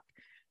truck.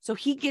 So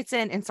he gets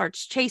in and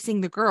starts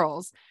chasing the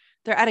girls.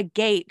 They're at a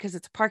gate because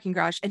it's a parking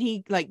garage. And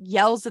he like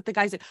yells at the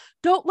guys, like,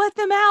 don't let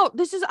them out.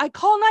 I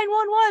call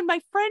 911. My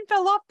friend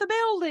fell off the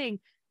building.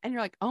 And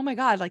you're like, oh my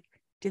God, like,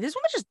 did this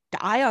woman just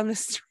die on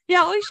this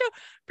reality show?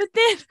 But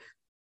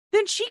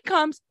then she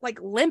comes like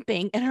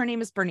limping, and her name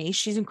is Bernice.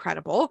 She's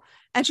incredible.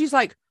 And she's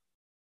like,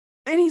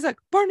 and he's like,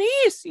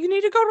 Bernice, you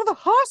need to go to the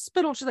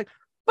hospital. She's like,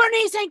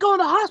 Bernice ain't going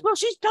to the hospital.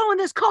 She's towing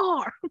this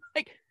car.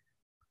 Like,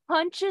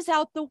 punches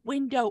out the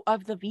window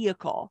of the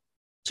vehicle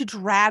to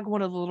drag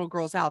one of the little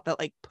girls out that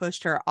like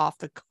pushed her off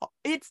the car.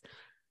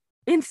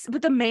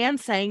 But the man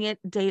saying it,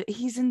 Dave,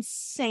 he's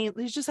insane.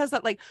 He just has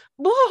that like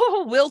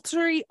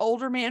wiltery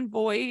older man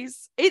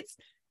voice. It's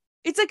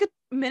like a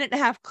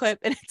 1.5-minute clip,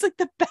 and it's like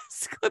the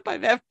best clip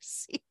I've ever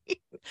seen.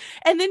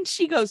 And then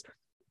she does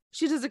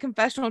a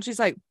confessional, and she's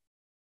like,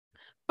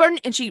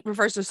 and she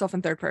refers to herself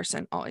in third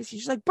person always.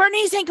 She's like,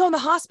 Bernice ain't going to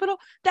the hospital.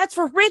 That's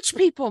for rich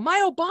people.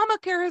 My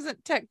Obamacare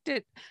hasn't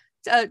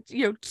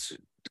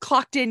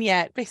clocked in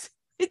yet. Basically,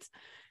 it's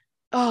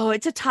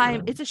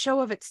a show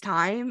of its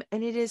time,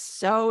 and it is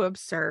so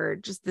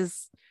absurd. Just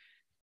this.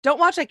 Don't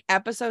watch like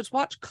episodes,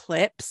 watch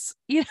clips.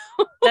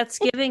 That's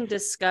giving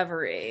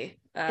Discovery.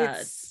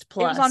 Plus, it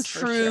was on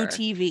True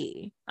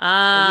TV. Yeah.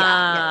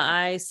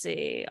 I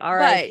see. All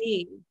right.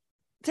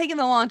 Taking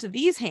the law into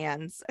these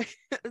hands,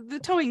 the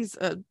towing's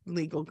a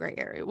legal gray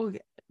area. We'll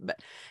get, but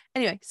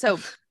anyway, so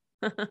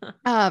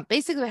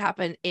basically what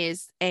happened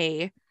is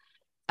a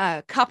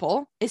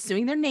couple is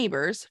suing their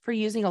neighbors for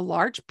using a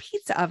large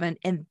pizza oven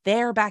in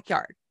their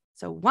backyard.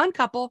 So one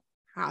couple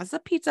has a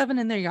pizza oven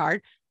in their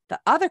yard. The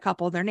other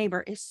couple, their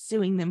neighbor, is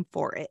suing them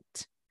for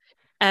it.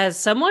 As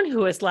someone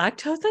who is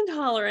lactose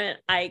intolerant,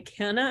 I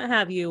cannot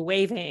have you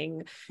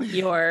waving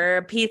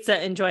your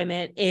pizza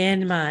enjoyment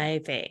in my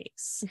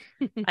face.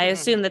 I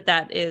assume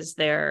that is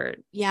their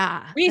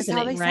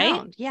reasoning, right?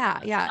 Sound.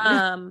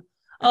 Yeah.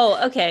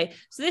 Oh, okay.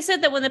 So they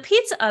said that when the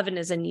pizza oven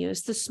is in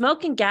use, the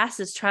smoke and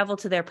gases travel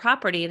to their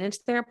property and into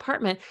their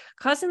apartment,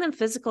 causing them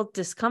physical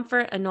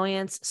discomfort,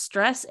 annoyance,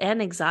 stress,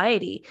 and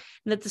anxiety,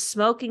 and that the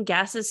smoke and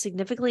gases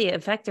significantly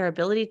affect their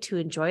ability to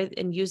enjoy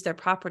and use their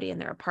property in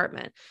their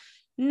apartment.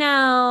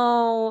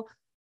 Now,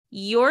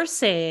 you're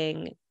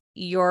saying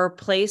your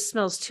place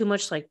smells too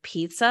much like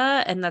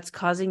pizza and that's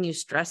causing you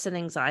stress and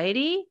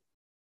anxiety.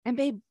 And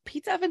babe,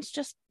 pizza ovens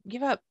just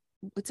give up.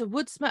 It's a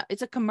wood smell.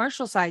 It's a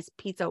commercial sized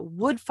pizza,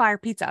 wood fire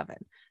pizza oven.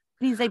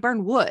 It means they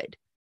burn wood.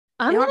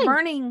 They aren't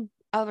burning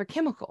other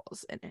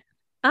chemicals in it.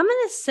 I'm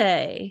going to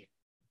say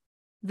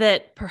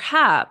that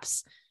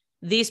perhaps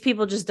these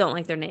people just don't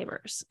like their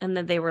neighbors and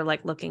that they were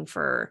like looking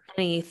for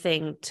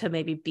anything to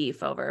maybe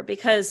beef over,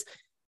 because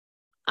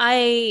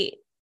I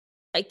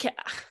can't,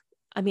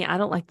 I mean, I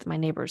don't like my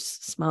neighbors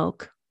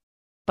smoke,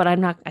 but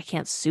I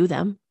can't sue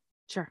them.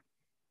 Sure.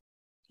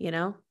 You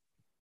know,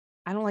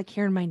 I don't like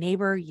hearing my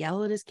neighbor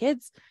yell at his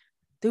kids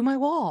through my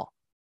wall,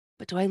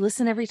 but do I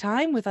listen every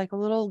time with like a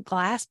little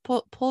glass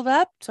pulled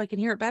up so I can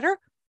hear it better?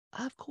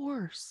 Of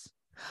course.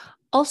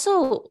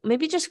 Also,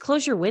 maybe just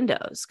close your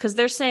windows, because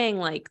they're saying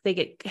like they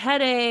get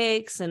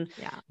headaches and,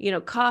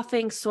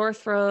 coughing, sore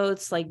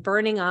throats, like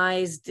burning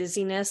eyes,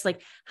 dizziness.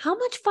 Like, how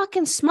much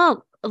fucking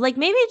smoke? Like,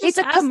 maybe just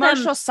it's a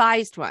commercial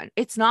sized one.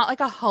 It's not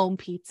like a home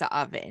pizza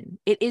oven.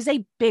 It is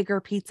a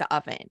bigger pizza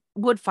oven,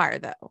 wood fire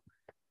though.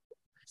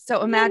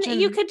 So imagine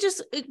you could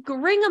just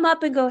ring them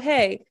up and go,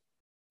 hey,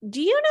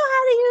 do you know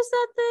how to use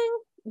that thing?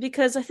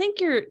 Because I think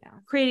you're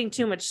creating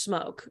too much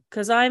smoke,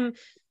 because I'm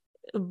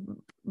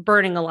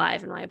burning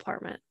alive in my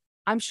apartment.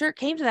 I'm sure it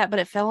came to that, but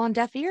it fell on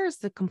deaf ears,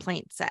 the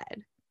complaint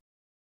said.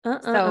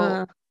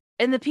 So,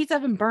 and the pizza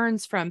oven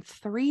burns from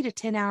 3 to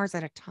 10 hours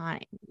at a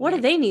time. What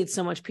do they need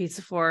so much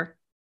pizza for?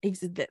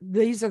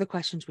 These are the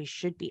questions we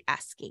should be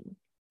asking.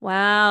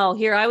 Wow.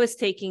 Here I was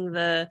taking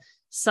the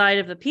side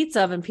of the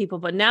pizza oven people,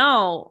 but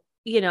now,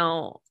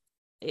 I'm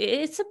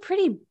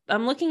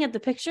looking at the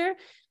picture.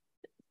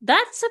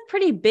 That's a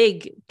pretty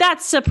big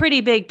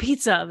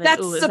pizza oven.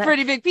 That's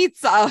pretty big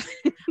pizza.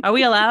 Are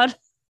we allowed?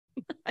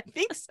 I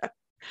think so.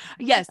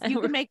 Yes, you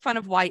can make fun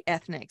of white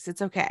ethnics.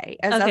 It's okay.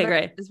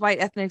 Great. As white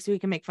ethnics, we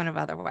can make fun of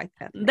other white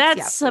ethnics.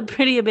 That's a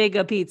pretty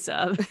big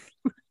pizza.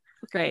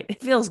 Great.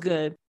 It feels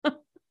good.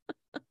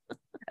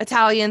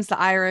 Italians, the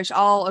Irish,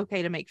 all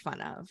okay to make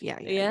fun of.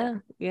 Yeah.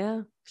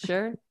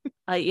 Sure.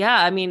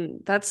 I mean,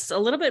 that's a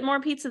little bit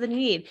more pizza than you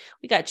need.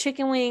 We got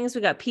chicken wings,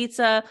 we got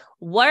pizza.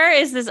 Where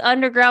is this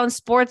underground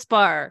sports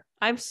bar?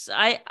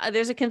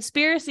 There's a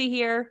conspiracy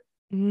here.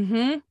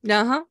 We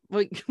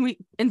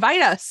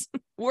invite us.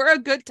 We're a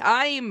good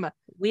time.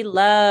 We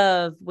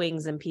love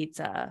wings and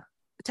pizza.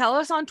 Tell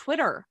us on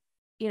Twitter,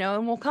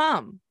 and we'll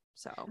come.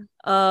 So,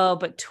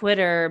 but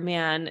Twitter,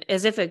 man,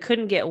 as if it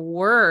couldn't get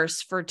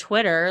worse for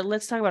Twitter.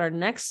 Let's talk about our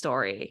next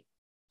story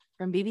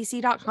from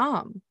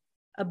BBC.com.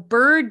 A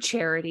bird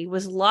charity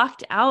was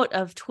locked out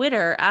of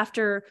Twitter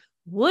after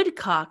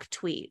woodcock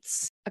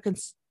tweets.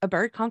 A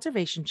bird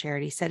conservation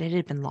charity said it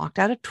had been locked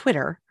out of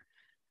Twitter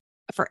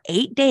for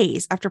 8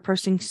 days after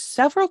posting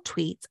several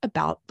tweets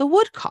about the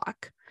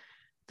woodcock.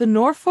 The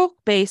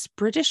Norfolk-based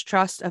British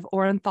Trust of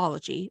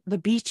Ornithology, the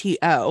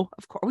BTO,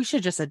 of course, we should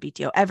have just said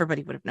BTO.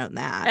 Everybody would have known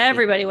that.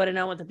 Everybody would have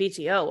known what the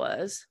BTO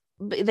was.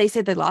 But they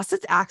said they lost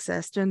its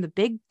access during the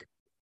Big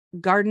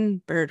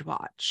Garden Bird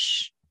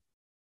Watch.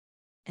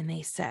 And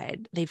they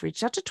said they've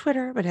reached out to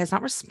Twitter, but has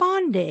not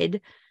responded.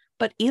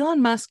 But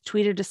Elon Musk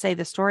tweeted to say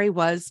the story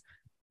was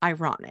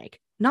ironic.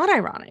 Not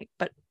ironic,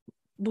 but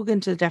we'll get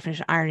into the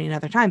definition of irony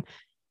another time.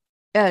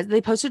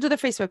 They posted to their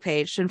Facebook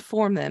page to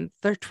inform them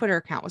their Twitter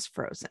account was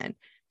frozen.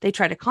 They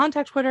tried to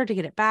contact Twitter to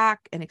get it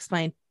back and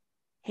explain,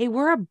 hey,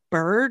 we're a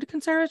bird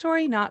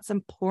conservatory, not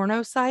some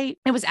porno site.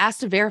 It was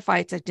asked to verify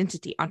its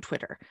identity on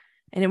Twitter.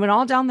 And it went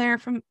all down there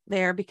from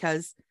there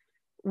because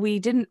we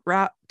didn't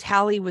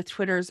tally with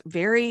Twitter's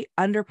very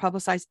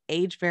under-publicized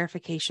age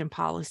verification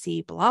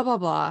policy, blah, blah,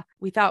 blah.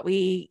 We thought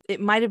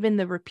it might have been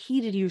the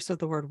repeated use of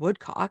the word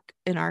woodcock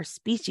in our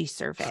species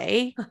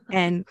survey,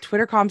 and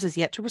Twitter comms is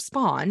yet to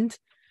respond.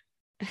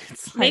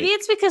 Maybe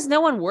it's because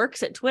no one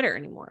works at Twitter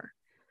anymore.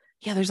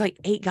 Yeah, there's like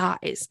 8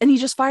 guys, and he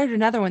just fired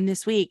another one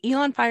this week.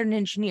 Elon fired an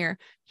engineer.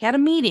 He had a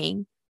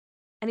meeting,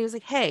 and he was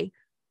like, hey,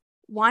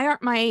 why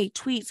aren't my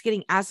tweets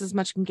getting as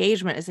much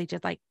engagement as they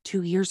did like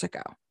 2 years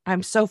ago?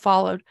 I'm so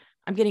followed.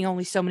 I'm getting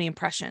only so many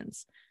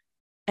impressions.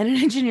 And an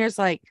engineer's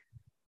like,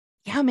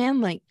 yeah, man,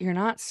 like you're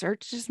not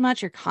searched as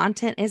much. Your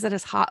content isn't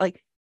as hot.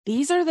 Like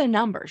these are the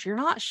numbers. You're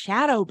not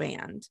shadow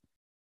banned.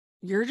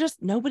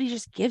 Nobody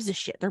just gives a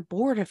shit. They're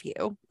bored of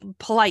you,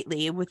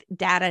 politely, with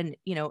data and,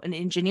 an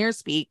engineer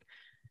speak.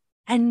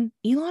 And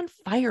Elon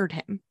fired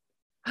him.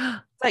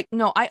 It's like,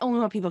 no, I only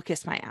want people to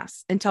kiss my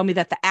ass and tell me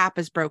that the app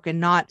is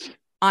broken, not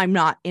I'm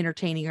not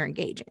entertaining or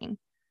engaging.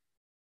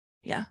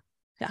 Yeah.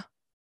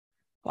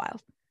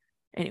 Wild.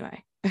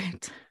 Anyway.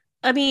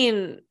 I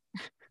mean,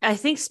 I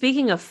think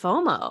speaking of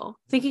FOMO,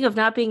 thinking of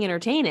not being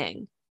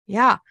entertaining.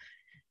 Yeah.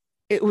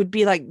 It would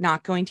be like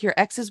not going to your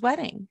ex's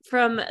wedding.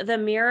 From the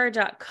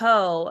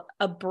mirror.co,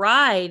 a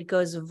bride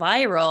goes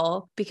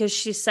viral because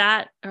she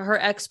sat her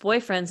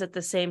ex-boyfriends at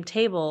the same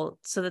table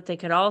so that they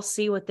could all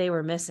see what they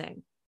were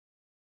missing.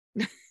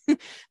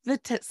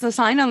 The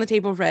sign on the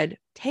table read,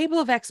 table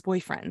of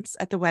ex-boyfriends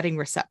at the wedding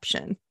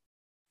reception.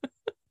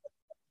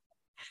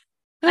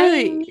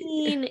 I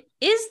mean,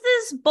 is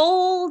this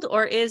bold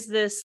or is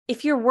this,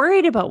 if you're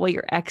worried about what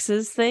your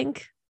exes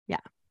think? Yeah.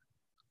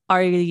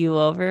 Are you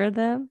over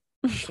them?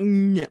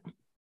 No.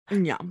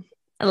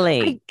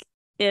 Like,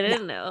 I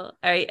don't know.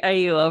 Are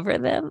you over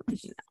them?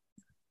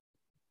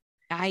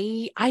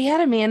 I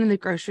had a man in the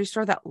grocery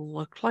store that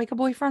looked like a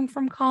boyfriend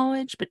from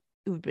college, but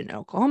it would have been in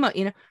Oklahoma,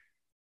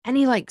 and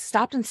he like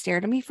stopped and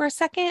stared at me for a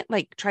second,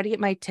 like tried to get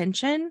my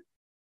attention.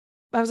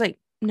 I was like,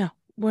 no,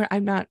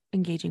 I'm not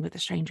engaging with a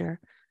stranger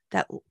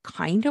that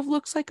kind of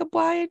looks like a boy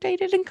I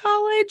dated in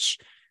college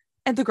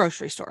at the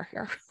grocery store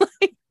here.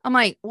 I'm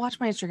like, watch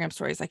my Instagram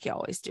stories like you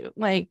always do.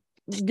 Like,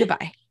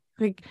 goodbye.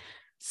 Like,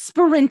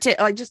 sprinted,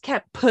 like just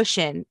kept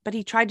pushing. But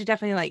he tried to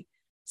definitely like,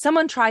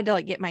 someone tried to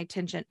like get my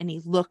attention and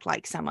he looked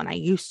like someone I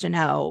used to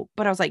know.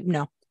 But I was like,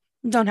 no,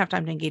 don't have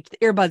time to engage. The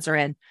earbuds are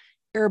in.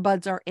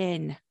 Earbuds are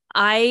in.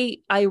 I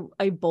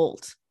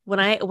bolt.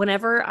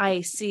 Whenever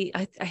I see,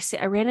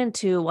 I ran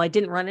into, well, I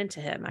didn't run into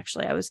him.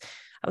 Actually, I was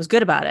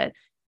good about it.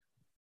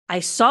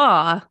 I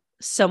saw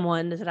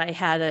someone that I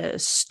had a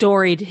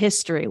storied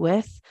history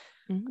with.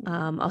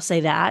 I'll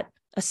say that,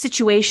 a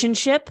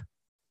situationship,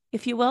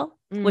 if you will,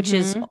 which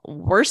is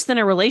worse than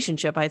a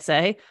relationship, I'd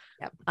say.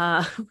 Yep.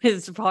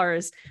 As far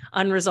as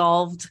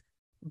unresolved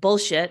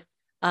bullshit.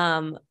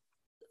 Saw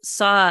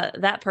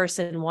that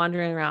person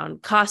wandering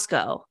around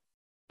Costco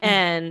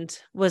and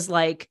was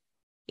like,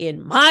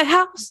 in my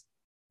house.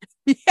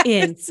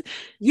 Yes.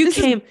 You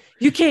came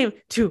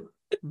to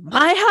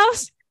my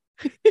house.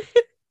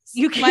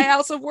 You came, my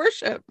house of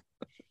worship.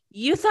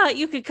 You thought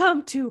you could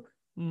come to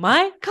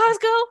my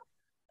Costco,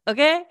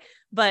 okay?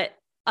 But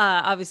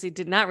obviously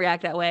did not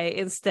react that way.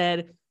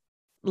 Instead,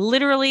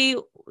 literally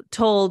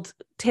told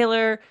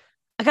Taylor,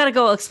 "I gotta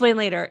go. I'll explain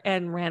later,"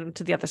 and ran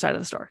to the other side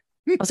of the store.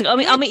 I was like,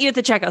 "I'll meet you at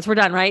the checkouts. We're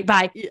done, right?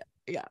 Bye."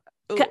 Yeah.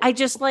 Ooh. I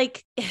just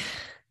like,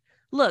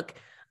 look,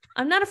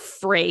 I'm not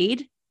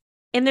afraid,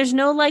 and there's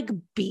no like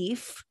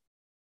beef,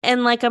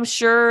 and like I'm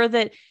sure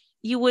that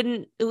there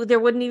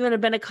wouldn't even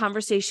have been a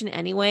conversation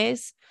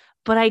anyways,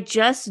 but I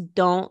just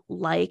don't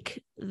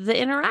like the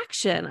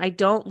interaction. I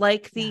don't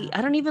like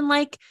I don't even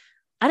like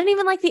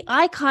the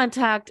eye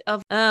contact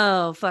of,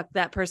 oh fuck,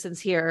 that person's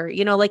here,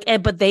 like,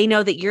 but they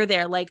know that you're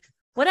there, like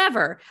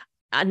whatever.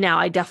 Now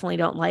I definitely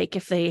don't like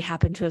if they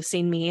happen to have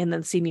seen me and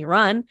then see me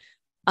run.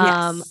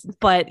 Yes.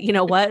 But you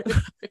know what?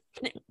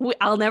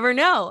 I'll never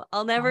know.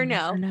 I'll never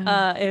know.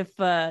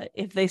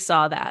 If they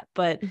saw that,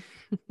 but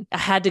I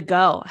had to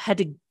go.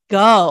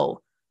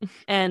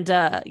 And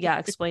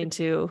explain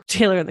to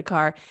Taylor in the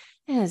car.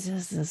 It's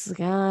just this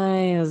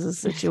guy is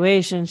a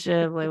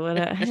situationship. Like what?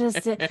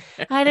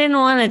 I didn't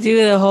want to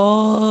do the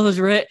whole.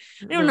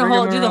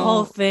 Do the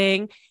whole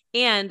thing.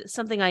 And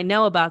something I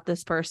know about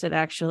this person,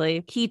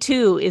 actually, he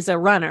too is a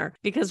runner,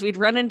 because we'd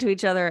run into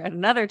each other at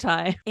another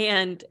time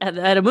and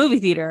at a movie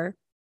theater.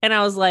 And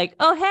I was like,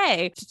 oh,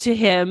 hey, to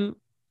him,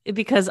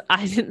 because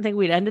I didn't think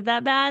we'd ended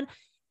that bad.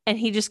 And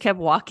he just kept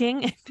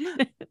walking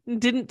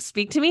and didn't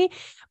speak to me.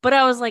 But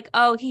I was like,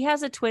 oh, he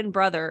has a twin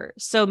brother.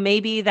 So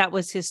maybe that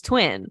was his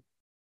twin.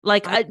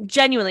 Like,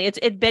 genuinely,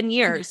 it'd been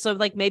years. So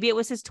like maybe it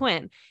was his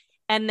twin.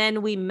 And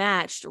then we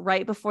matched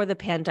right before the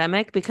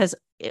pandemic, because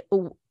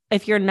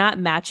if you're not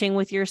matching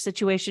with your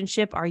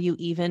situationship, are you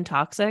even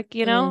toxic,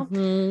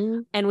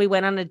 And we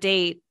went on a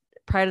date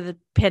prior to the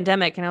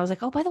pandemic. And I was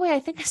like, oh, by the way, I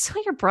think I saw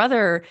your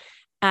brother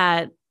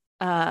at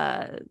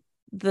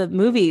the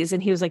movies.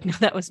 And he was like, no,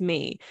 that was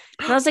me.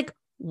 And I was like,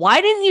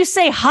 why didn't you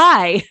say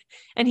hi?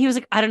 And he was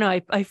like, I don't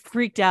know. I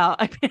freaked out.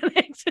 I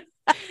panicked.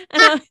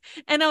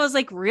 And I was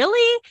like,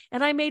 really?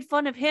 And I made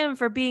fun of him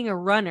for being a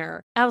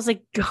runner. I was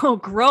like, go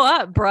grow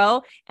up,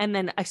 bro. And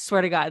then I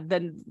swear to God,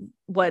 then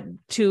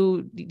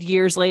 2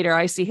 years later,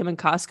 I see him in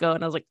Costco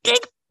and I was like,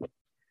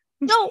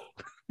 no.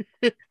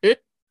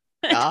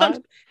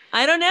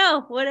 I don't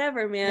know.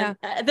 Whatever, man.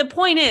 Yeah. The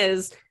point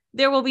is,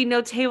 there will be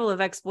no table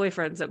of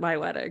ex-boyfriends at my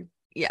wedding.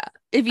 Yeah.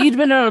 If you'd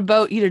been on a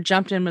boat, you'd have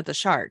jumped in with the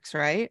sharks,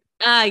 right?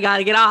 I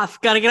gotta get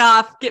off. Get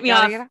me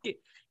off.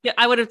 Yeah,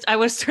 I would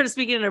have started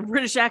speaking in a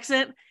British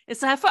accent.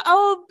 It's like,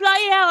 oh,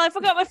 bloody hell, I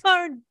forgot my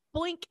phone.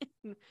 Boink.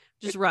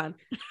 Just run.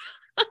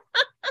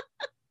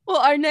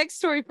 Well, our next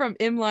story from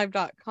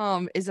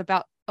mlive.com is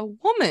about a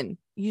woman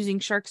using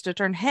sharks to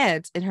turn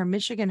heads in her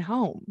Michigan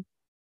home.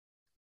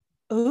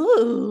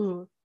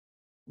 Ooh.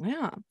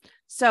 Yeah.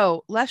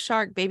 So left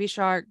shark, baby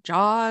shark,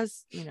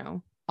 Jaws,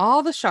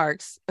 all the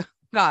sharks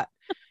got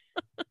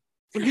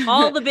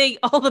all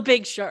the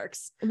big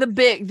sharks.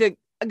 The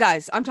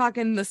guys, I'm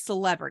talking the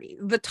celebrity,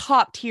 the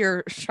top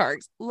tier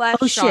sharks.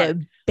 Left shark. Shit.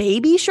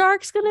 Baby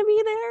shark's gonna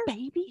be there?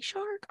 Baby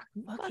shark?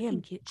 Fuck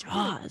him. Get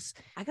Jaws.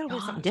 I gotta wear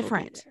something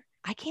different.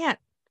 I can't.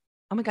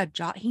 Oh my God,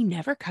 Jaws. He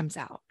never comes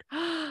out.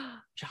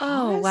 Jaws?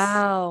 Oh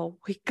wow.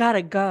 We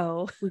gotta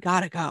go.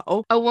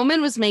 A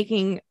woman was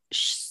making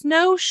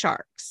snow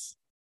sharks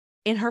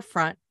in her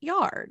front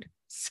yard.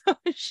 So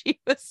she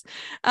was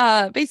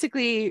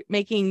basically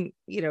making,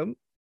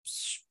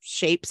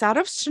 shapes out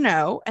of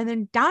snow and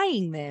then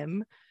dyeing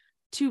them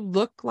to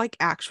look like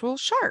actual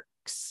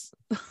sharks.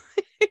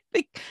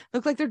 They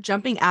look like they're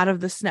jumping out of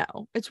the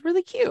snow. It's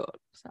really cute.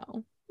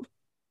 So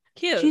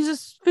Cute. she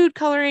uses food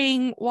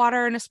coloring,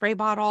 water, and a spray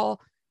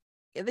bottle.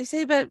 They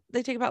say, but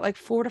they take about like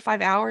 4 to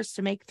 5 hours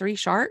to make 3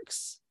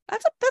 sharks.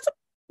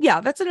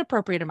 That's an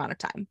appropriate amount of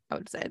time. I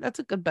would say that's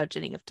a good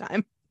budgeting of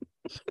time.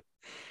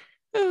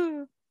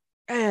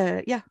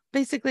 Yeah,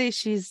 basically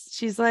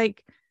she's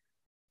like,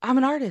 I'm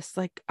an artist.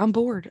 Like, I'm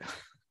bored.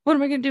 What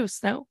am I gonna do with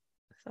snow?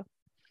 So,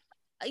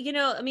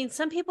 I mean,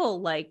 some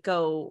people like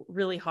go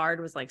really hard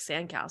with like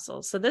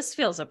sandcastles. So this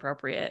feels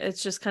appropriate.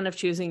 It's just kind of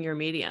choosing your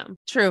medium.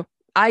 true.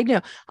 I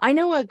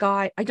know a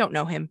guy. I don't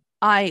know him.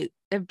 I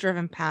have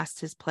driven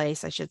past his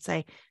place, I should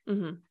say,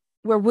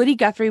 where Woody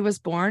Guthrie was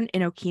born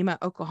in Okemah,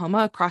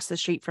 Oklahoma. Across the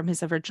street from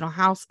his original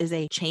house is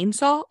a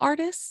chainsaw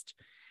artist,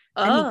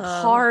 and he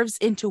carves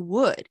into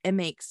wood and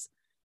makes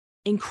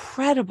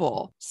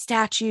incredible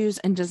statues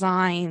and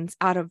designs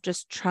out of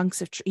just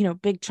trunks of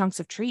big chunks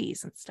of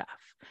trees and stuff.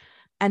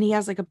 And he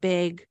has like a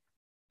big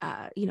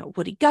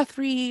Woody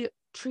Guthrie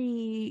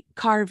tree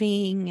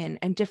carving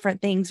and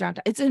different things around.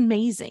 It's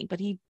amazing.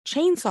 But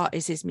chainsaw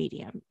is his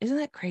medium. Isn't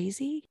that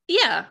crazy?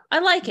 Yeah, I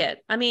like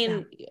it. I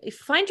mean,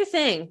 find your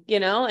thing,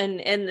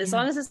 and as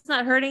long as it's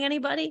not hurting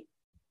anybody.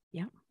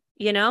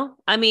 Yeah.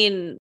 I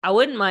mean, I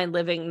wouldn't mind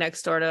living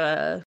next door to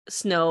a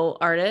snow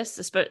artist,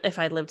 especially if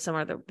I lived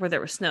somewhere where there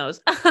were snows.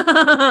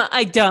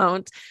 I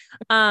don't.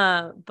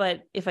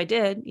 But if I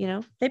did,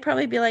 they'd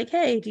probably be like,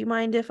 hey, do you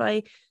mind if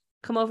I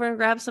come over and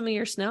grab some of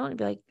your snow? And I'd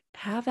be like,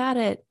 have at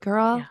it,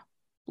 girl. Yeah.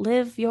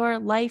 Live your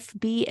life,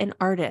 be an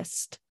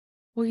artist.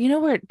 Well, you know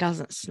where it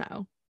doesn't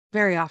snow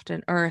very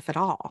often, or if at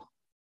all?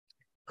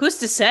 Who's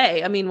to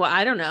say? I mean, well,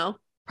 I don't know.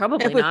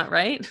 Probably not,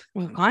 right?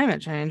 With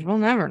climate change, we'll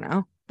never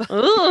know.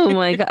 Oh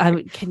my God. I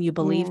mean, can you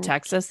believe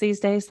Texas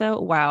these days though?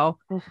 Wow.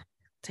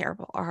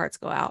 Terrible. Our hearts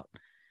go out.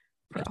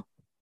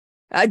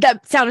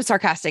 That sounded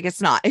sarcastic.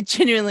 It's not. It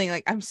genuinely,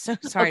 like, I'm so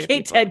sorry.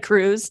 Okay, Ted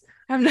Cruz.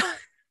 I'm not.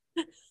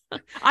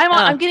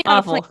 I'm getting on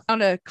a plane down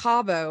to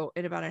Cabo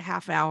in about a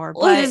half hour.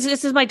 But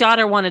this is my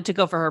daughter wanted to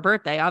go for her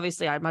birthday.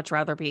 Obviously, I'd much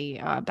rather be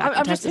back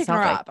in Texas.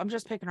 I'm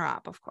just picking her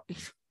up, of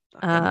course.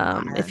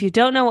 If you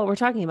don't know what we're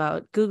talking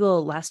about,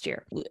 Google last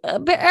year.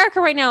 But Erica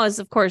right now is,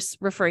 of course,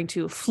 referring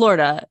to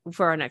Florida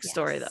for our next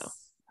story, though.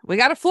 We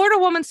got a Florida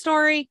woman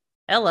story.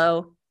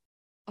 Hello.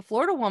 A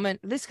Florida woman.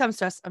 This comes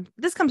to us from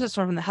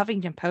the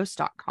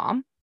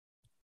HuffingtonPost.com.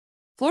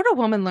 Florida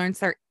woman learns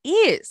there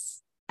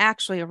is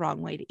actually a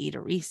wrong way to eat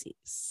a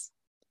Reese's.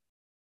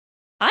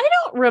 I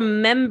don't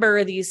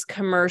remember these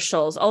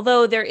commercials,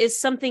 although there is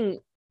something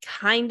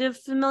kind of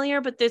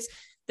familiar, but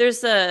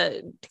there's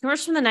a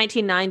commercial from the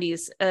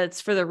 1990s.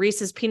 It's for the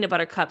Reese's peanut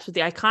butter cups with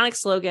the iconic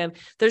slogan,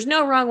 "There's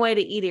no wrong way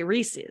to eat a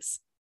Reese's."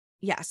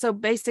 Yeah. So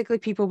basically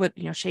people would,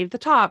 shave the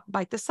top,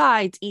 bite the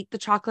sides, eat the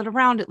chocolate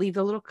around it, leave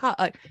the little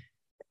cut,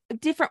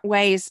 different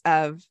ways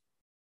of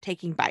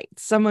taking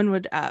bites. Someone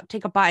would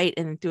take a bite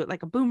and do it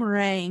like a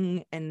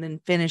boomerang and then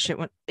finish it.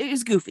 It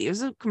was goofy. It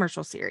was a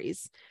commercial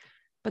series.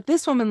 But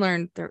this woman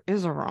learned there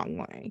is a wrong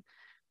way.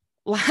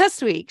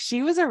 Last week,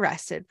 she was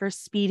arrested for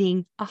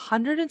speeding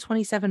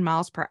 127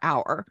 miles per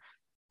hour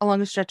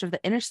along a stretch of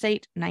the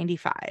Interstate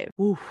 95.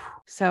 Ooh.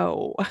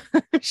 So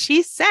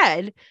she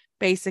said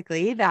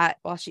basically that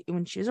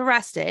when she was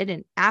arrested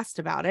and asked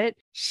about it,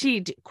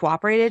 she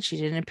cooperated. She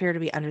didn't appear to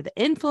be under the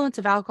influence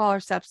of alcohol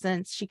or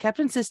substance. She kept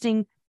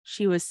insisting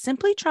she was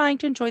simply trying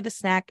to enjoy the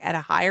snack at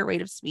a higher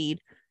rate of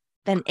speed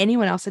than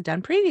anyone else had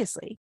done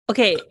previously.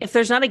 Okay, if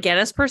there's not a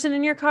Guinness person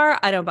in your car,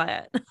 I don't buy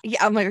it.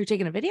 Yeah, I'm like, are you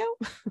taking a video?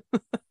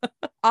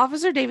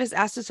 Officer Davis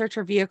asked to search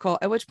her vehicle,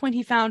 at which point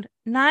he found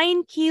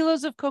 9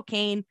 kilos of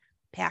cocaine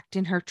packed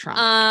in her trunk.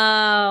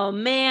 Oh,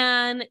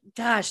 man.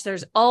 Gosh,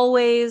 there's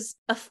always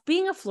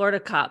being a Florida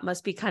cop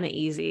must be kind of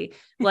easy.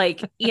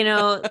 Like, you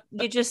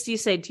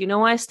say, do you know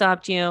why I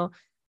stopped you?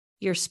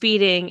 You're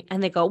speeding.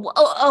 And they go,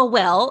 oh,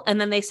 well.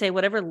 And then they say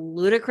whatever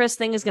ludicrous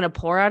thing is going to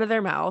pour out of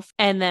their mouth.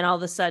 And then all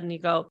of a sudden you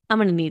go, I'm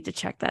going to need to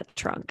check that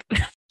trunk.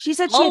 She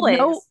said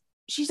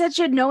she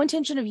had no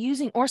intention of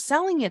using or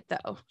selling it,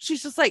 though.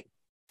 She's just like,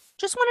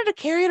 just wanted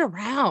to carry it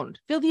around,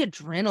 feel the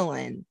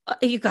adrenaline.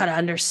 You got to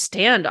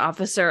understand,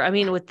 officer. I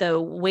mean, with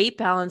the weight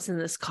balance in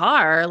this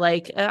car,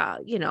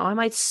 I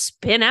might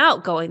spin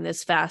out going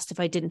this fast if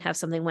I didn't have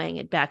something weighing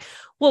it back.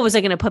 What was I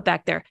going to put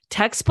back there?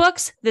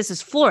 Textbooks? This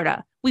is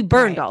Florida. We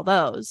burned all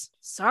those.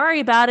 Sorry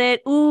about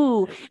it.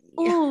 Ooh,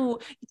 you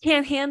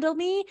can't handle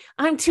me?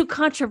 I'm too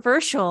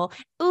controversial.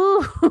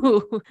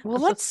 Ooh.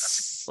 Well, let's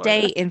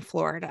stay in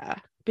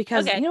Florida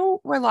because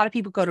where a lot of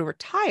people go to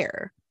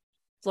retire?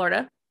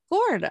 Florida.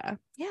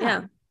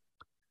 Yeah.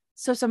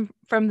 So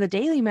from the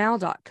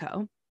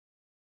dailymail.co,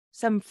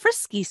 some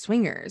frisky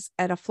swingers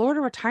at a Florida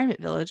retirement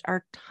village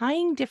are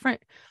trying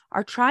different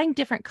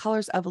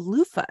colors of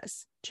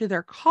loofahs to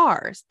their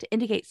cars to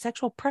indicate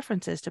sexual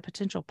preferences to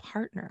potential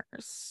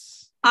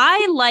partners.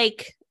 I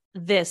like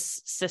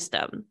this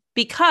system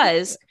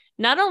because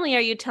not only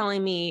are you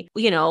telling me,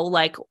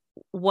 like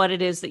what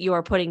it is that you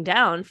are putting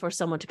down for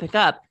someone to pick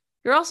up,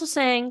 you're also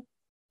saying,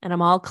 and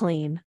I'm all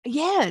clean.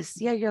 Yes.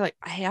 Yeah. You're like,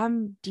 hey,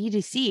 I'm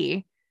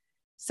DDC.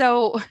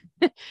 So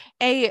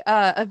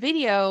a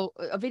video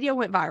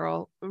went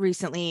viral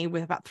recently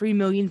with about 3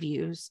 million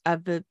views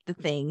of the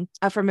thing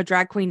from a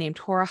drag queen named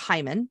Tora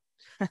Hyman.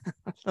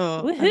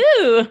 Oh,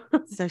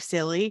 woohoo! So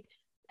silly.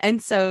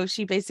 And so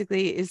she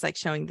basically is like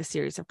showing the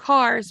series of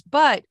cars,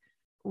 but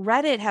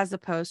Reddit has a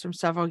post from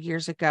several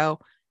years ago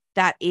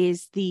that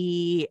is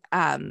the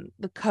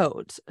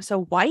codes.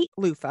 So white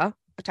loofah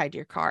tied to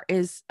your car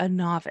is a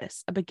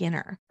novice, a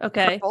beginner.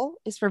 Okay. Purple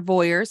is for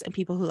voyeurs and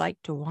people who like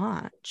to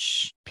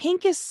watch.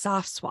 Pink is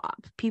soft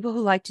swap, people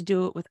who like to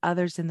do it with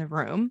others in the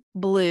room.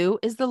 Blue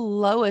is the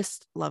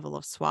lowest level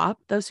of swap,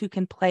 those who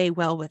can play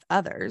well with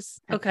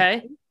others.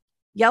 Okay.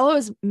 Yellow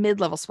is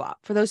mid-level swap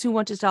for those who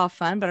want to still have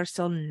fun but are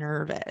still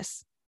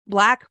nervous.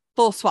 Black,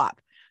 full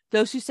swap.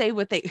 Those who say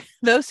what the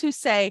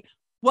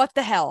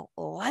hell,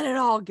 let it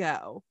all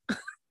go.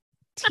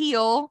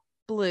 Teal,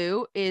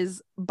 blue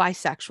is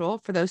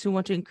bisexual for those who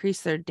want to increase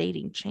their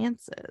dating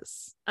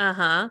chances.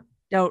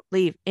 Don't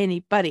leave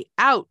anybody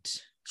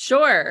out.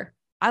 Sure.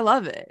 I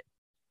love it.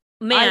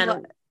 Man, I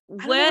don't know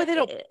why they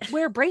don't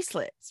wear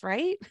bracelets,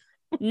 right?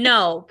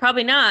 No,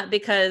 probably not,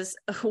 because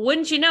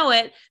wouldn't you know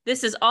it,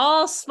 this is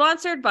all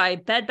sponsored by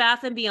Bed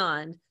Bath &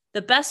 Beyond,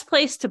 the best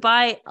place to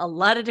buy a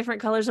lot of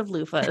different colors of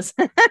loofahs.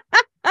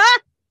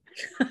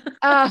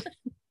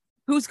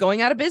 Who's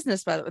going out of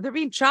business, by the way? They're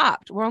being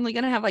chopped. We're only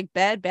going to have like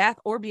Bed Bath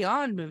or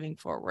Beyond moving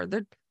forward.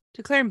 They're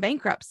declaring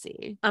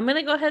bankruptcy. I'm going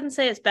to go ahead and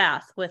say it's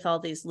Bath with all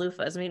these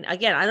loofahs. I mean,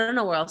 again, I don't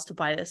know where else to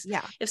buy this.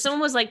 Yeah. If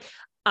someone was like,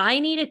 I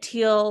need a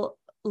teal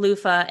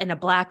loofah and a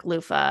black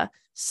loofah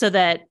so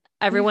that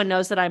everyone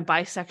knows that I'm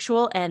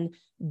bisexual and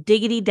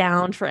diggity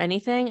down for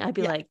anything, I'd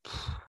be like,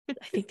 I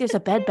think there's a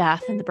Bed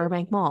Bath in the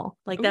Burbank Mall.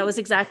 Like that was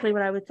exactly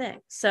what I would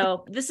think.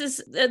 So this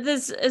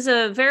is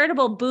a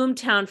veritable boom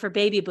town for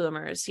baby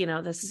boomers. You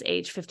know, this is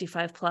age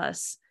 55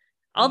 plus.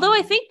 Although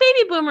I think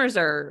baby boomers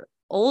are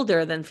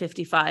older than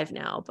 55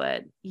 now,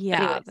 but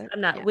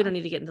anyways, we don't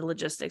need to get into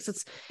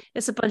logistics.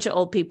 It's a bunch of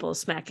old people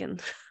smacking.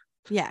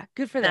 Yeah,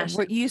 good for them.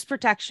 Use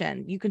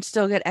protection. You can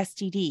still get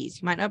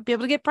STDs. You might not be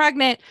able to get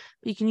pregnant,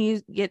 but you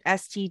can get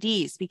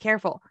STDs. Be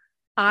careful.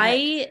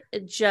 I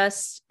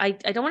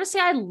don't want to say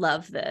I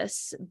love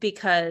this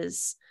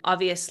because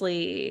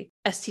obviously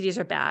STDs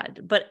are bad,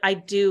 but I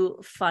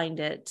do find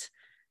it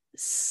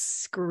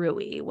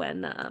screwy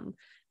when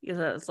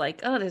it's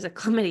like, oh, there's a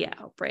chlamydia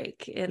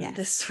outbreak in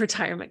this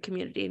retirement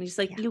community. And he's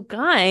like, you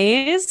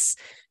guys,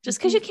 just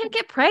because you can't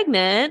get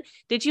pregnant,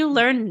 did you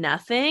learn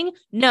nothing?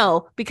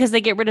 No, because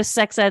they get rid of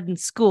sex ed in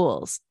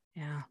schools.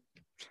 Yeah.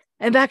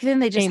 And back then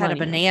they just had a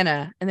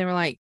banana and they were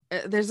like,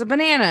 there's a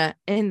banana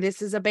and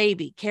this is a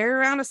baby. Carry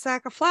around a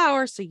sack of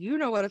flour so you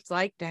know what it's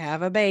like to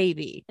have a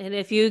baby. And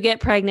if you get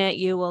pregnant,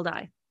 you will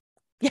die.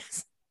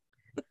 Yes.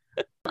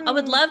 I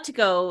would love to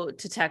go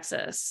to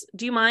Texas.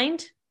 Do you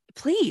mind?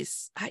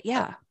 Please.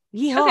 Yeah.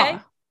 Yeehaw. Okay.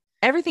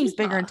 Everything's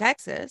bigger in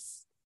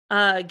Texas.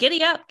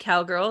 Giddy up,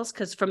 cowgirls,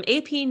 because from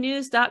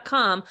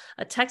apnews.com,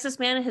 a Texas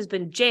man has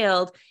been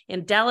jailed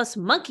in Dallas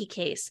monkey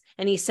case,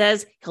 and he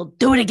says he'll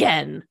do it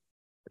again.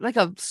 Like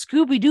a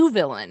Scooby-Doo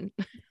villain.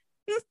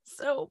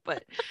 So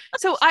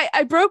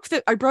I broke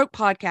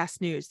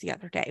podcast news the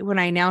other day when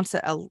I announced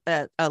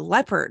that a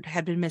leopard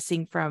had been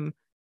missing from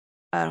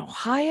an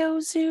Ohio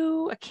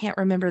zoo. I can't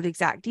remember the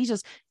exact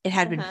details. It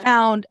had been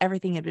found.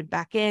 Everything had been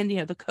back in. You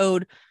know, the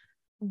code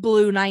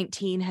Blue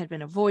 19 had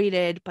been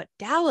avoided, but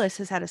Dallas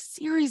has had a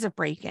series of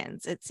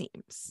break-ins, it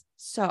seems.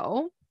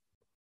 So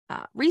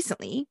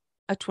recently,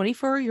 a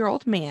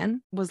 24-year-old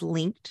man was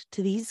linked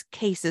to these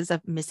cases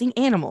of missing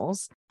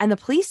animals, and the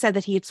police said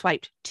that he had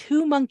swiped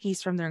 2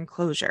 monkeys from their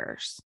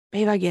enclosures.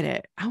 Babe, I get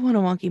it. I want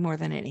a monkey more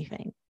than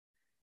anything.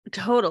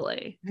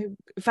 Totally.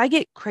 If I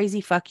get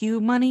crazy fuck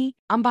you money,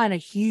 I'm buying a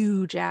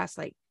huge ass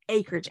like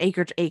acreage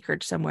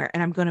somewhere,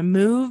 and I'm going to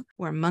move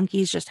where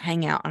monkeys just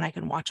hang out and I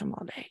can watch them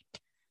all day.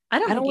 I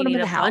don't want to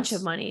need a bunch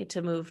of money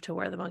to move to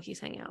where the monkeys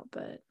hang out,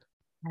 but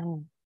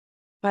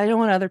I don't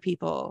want other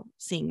people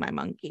seeing my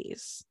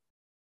monkeys.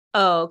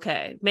 Oh,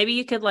 okay. Maybe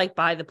you could like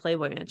buy the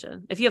Playboy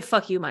Mansion if you have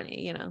fuck you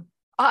money, you know.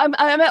 I'm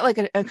at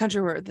like a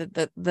country where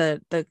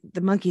the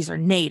monkeys are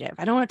native.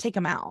 I don't want to take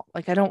them out.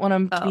 Like I don't want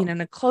them to be in an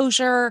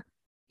enclosure.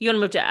 You want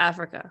to move to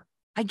Africa?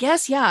 I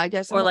guess, yeah. I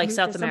guess, or like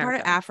South America, some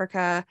part of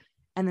Africa,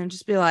 and then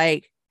just be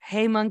like,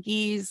 "Hey,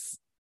 monkeys,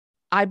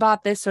 I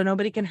bought this so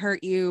nobody can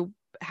hurt you.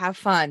 Have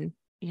fun."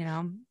 You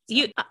know. So.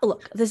 You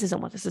look. This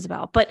isn't what this is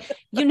about, but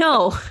you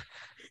know,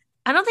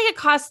 I don't think it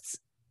costs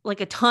like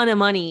a ton of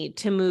money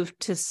to move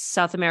to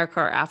South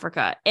America or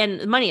Africa.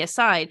 And money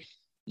aside,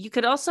 you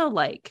could also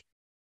like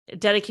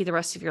dedicate the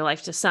rest of your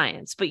life to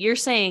science. But you're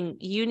saying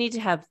you need to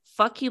have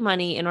fuck you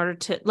money in order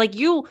to like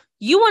you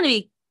want to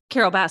be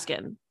Carol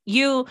Baskin.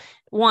 You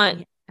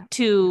want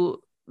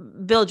to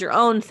build your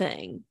own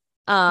thing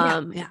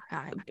and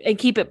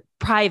keep it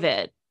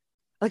private.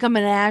 Like a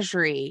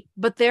menagerie,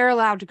 but they're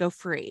allowed to go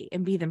free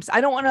and be themselves. I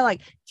don't want to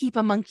like keep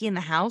a monkey in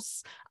the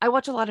house. I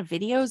watch a lot of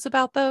videos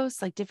about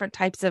those, like different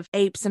types of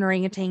apes and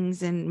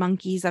orangutans and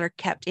monkeys that are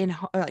kept in,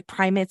 like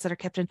primates that are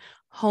kept in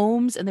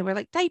homes and they wear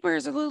like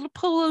diapers or little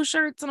polo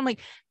shirts. And I'm like,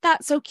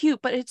 that's so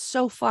cute, but it's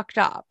so fucked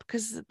up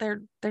because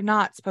they're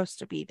not supposed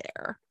to be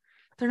there.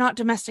 They're not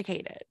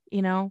domesticated,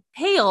 you know?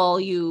 Hey, all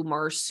you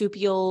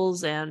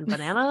marsupials and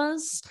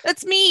bananas.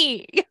 That's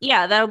me.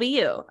 Yeah, that'll be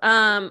you.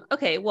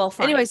 Okay, well,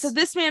 fine. Anyway, so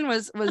this man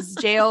was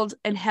jailed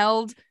and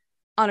held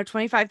on a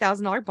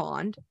 $25,000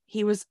 bond.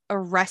 He was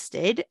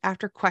arrested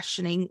after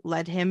questioning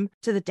led him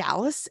to the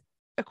Dallas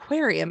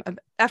Aquarium.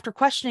 After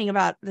questioning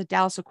about the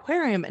Dallas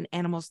Aquarium and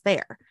animals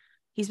there,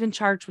 he's been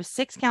charged with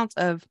 6 counts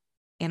of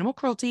animal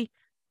cruelty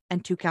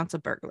and 2 counts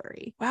of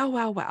burglary.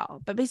 Wow.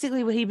 But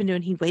basically what he'd been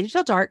doing, he waited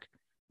till dark,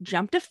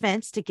 jumped a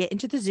fence to get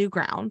into the zoo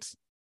grounds,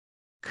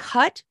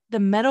 cut the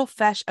metal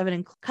mesh of an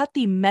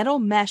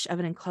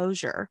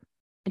enclosure,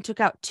 and took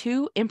out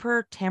 2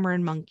 emperor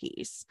tamarin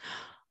monkeys.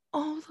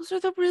 Oh, those are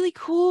the really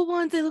cool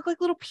ones. They look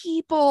like little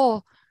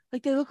people.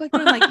 Like they look like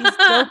they're in like these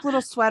dope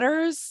little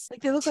sweaters.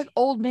 Like they look like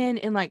old men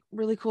in like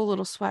really cool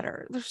little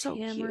sweaters. They're so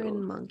Tamarin cute.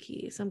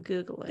 monkeys. I'm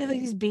Googling. They have like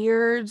these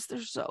beards.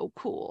 They're so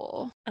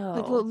cool. Oh,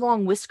 like little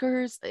long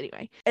whiskers.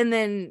 Anyway, and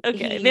then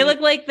they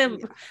look like them,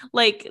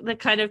 like the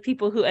kind of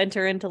people who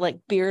enter into like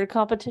beard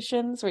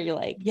competitions where you're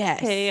like, yes,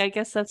 hey, I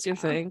guess that's your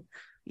thing.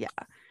 Yeah.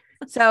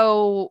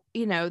 So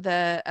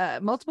the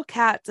multiple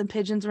cats and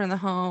pigeons were in the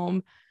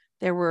home.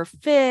 There were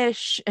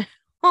fish.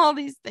 All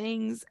these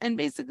things, and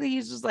basically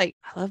he's just like,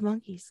 I love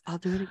monkeys, I'll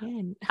do it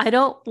again. I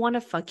don't want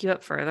to fuck you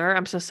up further,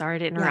 I'm so sorry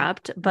to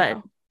interrupt,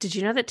 but did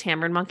you know that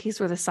tamarin monkeys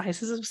were the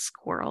sizes of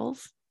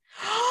squirrels?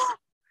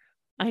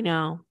 I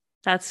know,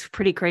 that's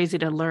pretty crazy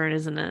to learn,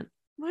 isn't it?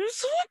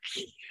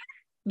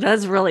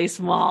 That's really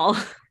small.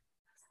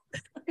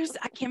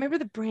 I can't remember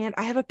the brand.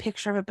 I have a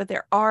picture of it, but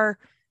there are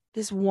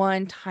this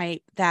one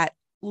type that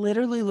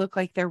literally look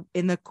like they're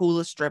in the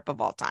coolest strip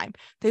of all time.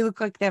 They look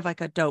like they have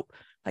like a dope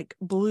like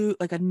blue,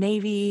 like a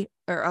navy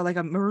or like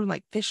a maroon,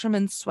 like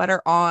fisherman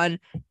sweater on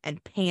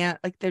and pant.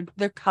 Like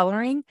their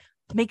coloring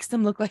makes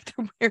them look like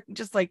they're wearing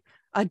just like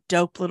a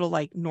dope little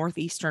like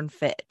northeastern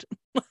fit,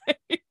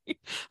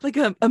 like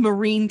a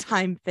marine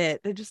time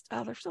fit. They're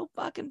so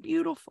fucking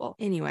beautiful.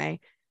 Anyway,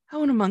 I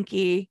want a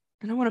monkey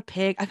and I want a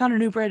pig. I found a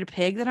new breed of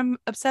pig that I'm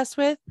obsessed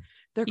with.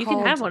 You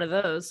can have one of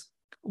those.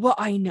 Well,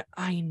 I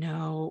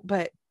know,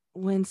 but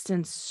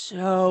Winston's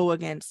so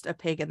against a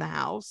pig in the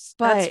house.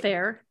 But that's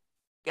fair.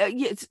 Yeah,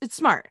 it's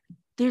smart.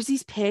 There's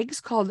these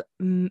pigs called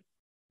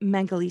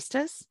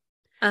Mangalistas.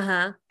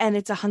 And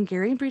it's a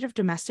Hungarian breed of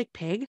domestic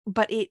pig,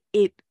 but it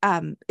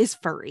is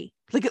furry.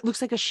 Like it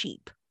looks like a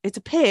sheep. It's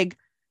a pig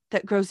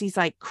that grows these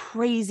like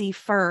crazy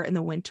fur in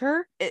the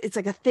winter. It's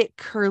like a thick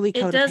curly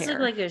coat. It does look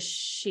like a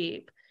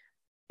sheep.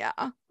 Yeah.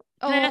 Can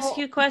I ask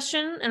you a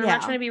question? And I'm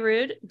not trying to be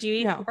rude. Do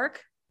you eat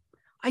pork?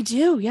 I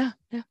do. Yeah.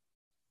 All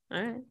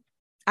right.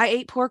 I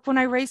ate pork when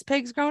I raised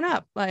pigs growing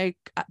up. Like,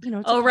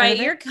 it's oh, right.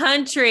 You're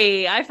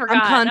country. I forgot.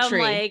 I'm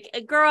country. I'm like,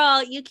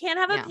 girl, you can't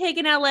have a pig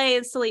in LA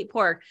and still eat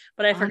pork.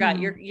 But I forgot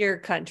you're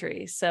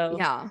country. So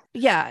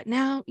yeah.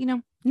 Now,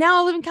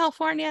 now I live in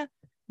California.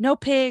 No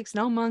pigs,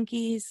 no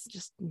monkeys,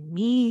 just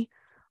me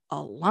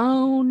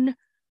alone,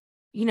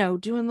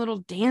 doing little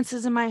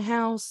dances in my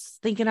house,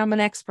 thinking I'm an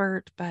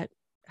expert, but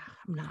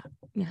I'm not.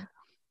 Yeah.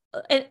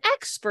 An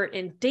expert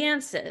in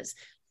dances.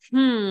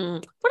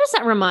 What does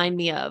that remind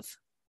me of?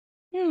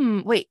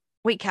 Wait,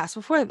 Cass,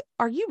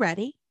 are you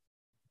ready?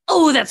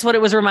 Oh, that's what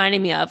it was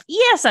reminding me of.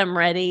 Yes, I'm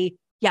ready.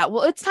 Yeah,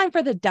 well, it's time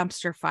for the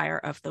dumpster fire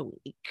of the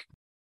week.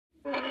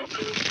 Oh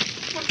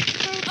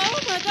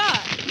my God.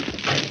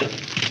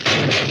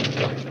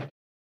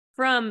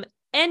 From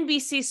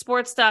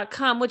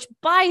NBCsports.com, which,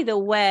 by the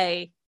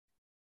way,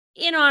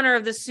 in honor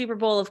of the Super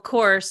Bowl, of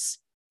course,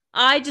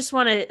 I just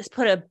want to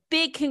put a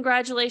big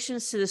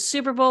congratulations to the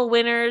Super Bowl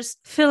winners,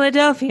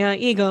 Philadelphia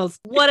Eagles.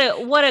 What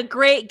a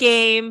great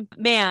game,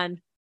 man.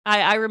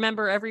 I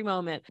remember every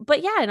moment.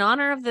 But yeah, in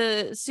honor of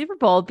the Super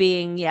Bowl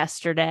being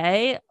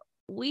yesterday,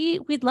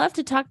 we'd love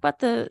to talk about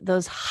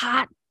those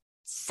hot,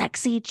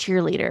 sexy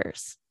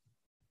cheerleaders.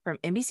 From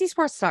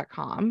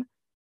NBCsports.com,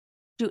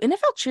 do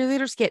NFL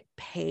cheerleaders get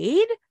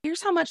paid?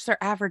 Here's how much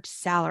their average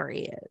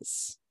salary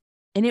is.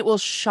 And it will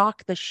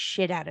shock the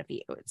shit out of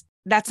you.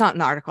 That's not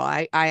an article.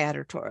 I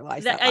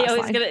editorialized that. I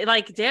was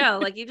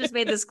gonna you just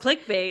made this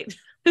clickbait.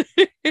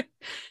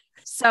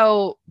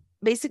 So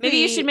basically, maybe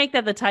you should make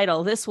that the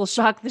title. This will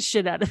shock the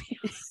shit out of you.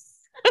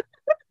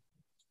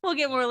 We'll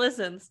get more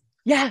listens.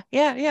 Yeah.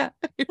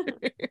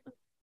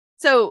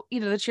 So, the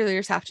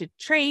cheerleaders have to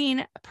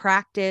train,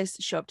 practice,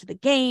 show up to the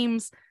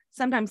games.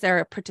 Sometimes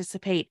they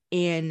participate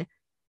in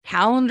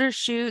calendar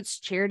shoots,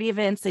 charity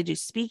events. They do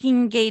speaking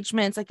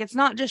engagements. Like it's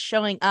not just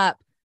showing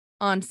up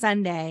on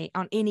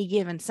any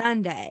given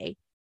Sunday,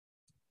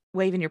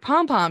 waving your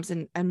pom-poms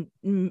and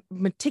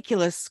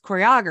meticulous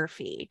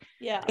choreography.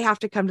 Yeah. They have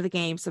to come to the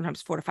game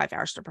sometimes 4 to 5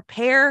 hours to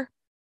prepare.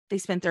 They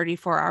spend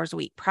 34 hours a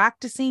week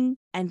practicing,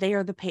 and they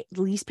are the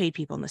least paid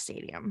people in the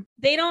stadium.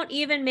 They don't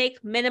even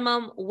make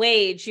minimum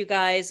wage, you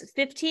guys.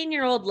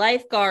 15-year-old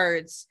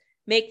lifeguards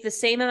make the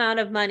same amount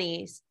of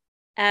money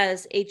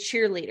as a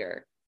cheerleader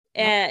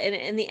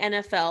in the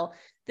NFL.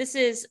 This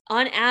is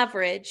on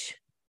average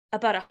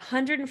about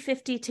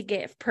 150 to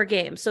get per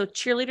game. So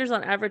cheerleaders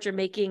on average are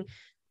making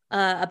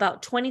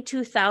about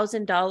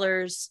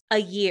 $22,000 a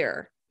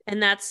year.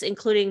 And that's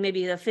including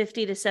maybe the $50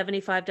 to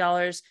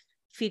 $75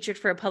 featured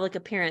for a public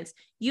appearance.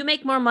 You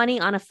make more money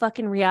on a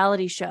fucking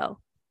reality show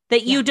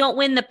that you don't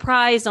win the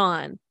prize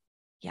on.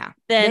 Yeah.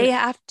 Than they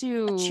have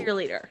to, a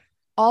cheerleader.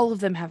 All of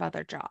them have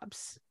other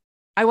jobs.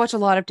 I watch a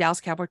lot of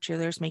Dallas Cowboy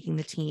cheerleaders making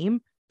the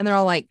team, and they're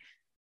all like,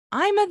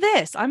 I'm a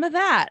this, I'm a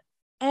that.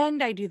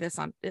 And I do this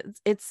on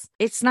it's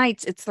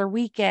nights, it's their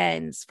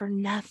weekends for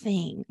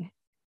nothing.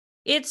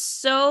 It's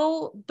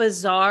so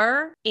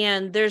bizarre.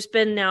 And there's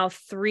been now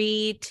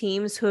 3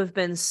 teams who have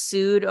been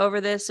sued over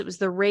this. It was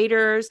the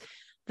Raiders,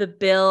 the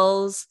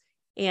Bills,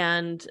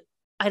 and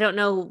I don't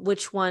know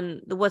which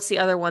one, what's the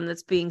other one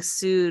that's being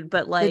sued,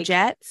 but like the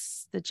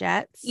Jets.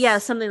 Yeah,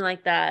 something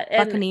like that.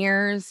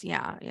 Buccaneers.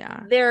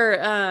 Yeah.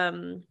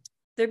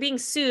 They're being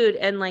sued,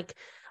 and like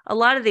a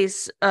lot of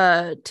these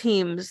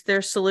teams,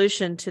 their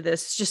solution to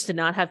this is just to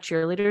not have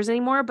cheerleaders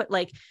anymore. But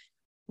like,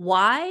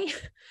 why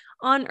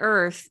on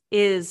earth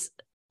is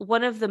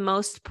one of the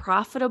most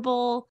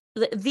profitable,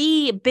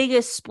 the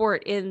biggest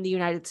sport in the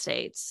United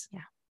States? Yeah.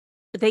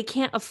 They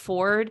can't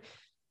afford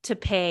to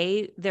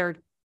pay their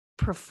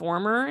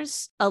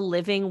performers a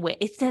living wage.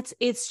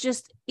 It's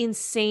just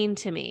insane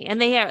to me. And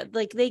they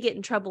get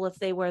in trouble if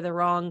they wear the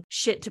wrong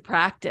shit to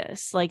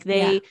practice. Like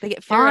they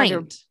get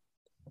fined.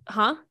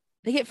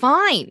 They get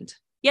fined.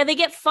 Yeah, they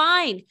get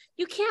fined.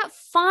 You can't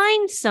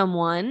fine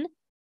someone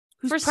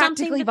who's for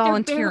practically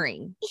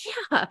volunteering.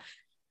 Yeah.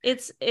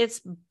 It's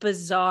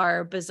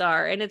bizarre.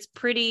 And it's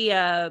pretty,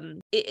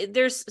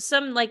 there's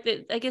some like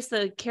I guess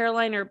the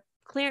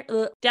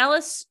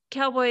Dallas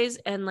Cowboys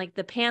and like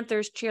the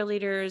Panthers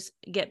cheerleaders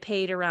get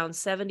paid around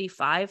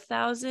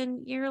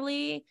 $75,000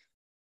 yearly,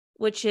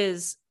 which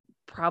is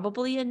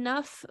probably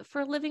enough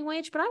for a living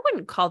wage, but I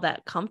wouldn't call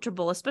that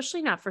comfortable,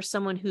 especially not for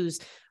someone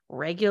who's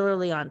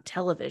regularly on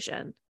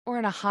television or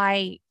in a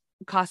high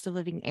cost of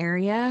living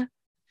area.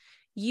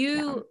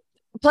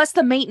 Plus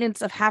the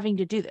maintenance of having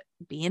to do that,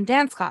 be in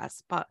dance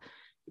class, but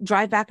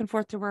drive back and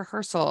forth to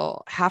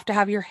rehearsal, have to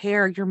have your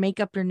hair, your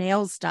makeup, your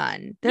nails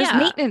done. There's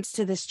maintenance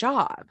to this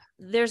job.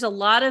 There's a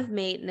lot of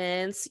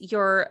maintenance.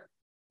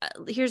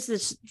 Here's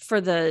this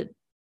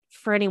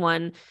for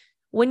anyone.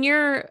 When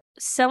you're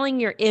selling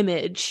your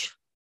image,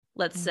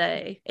 let's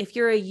say, if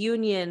you're a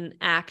union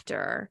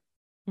actor,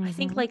 I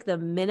think like the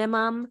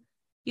minimum,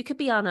 you could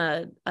be on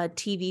a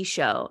TV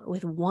show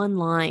with one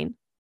line,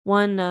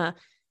 can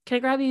I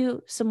grab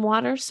you some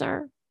water,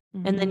 sir?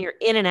 And then you're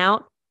in and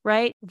out.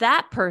 Right?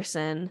 That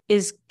person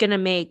is going to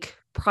make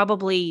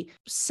probably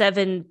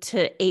 $7,000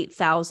 to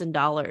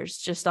 $8,000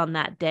 just on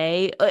that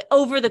day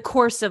over the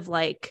course of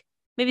like,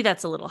 maybe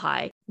that's a little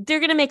high.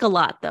 They're going to make a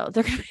lot though.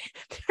 They're going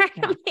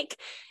to make,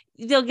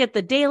 they'll get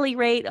the daily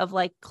rate of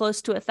like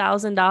close to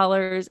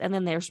 $1,000. And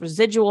then there's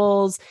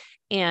residuals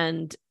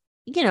and,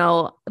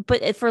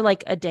 but for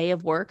like a day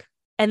of work.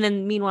 And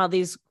then meanwhile,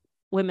 these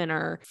women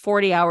are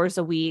 40 hours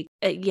a week.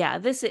 And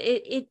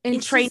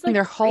training like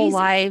their whole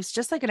lives,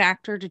 just like an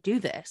actor, to do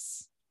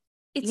this.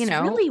 It's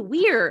really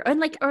weird. And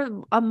like,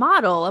 or a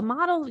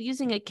model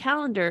using a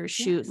calendar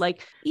shoot,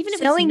 like even if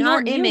selling it's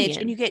your image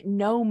and you get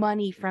no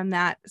money from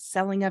that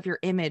selling of your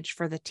image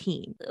for the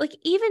team. Like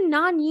even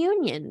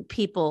non-union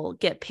people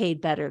get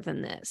paid better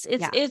than this. It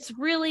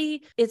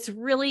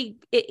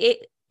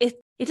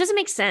doesn't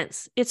make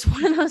sense. It's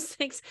one of those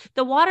things.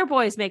 The water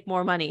boys make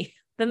more money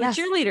than the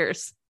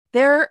cheerleaders.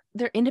 They're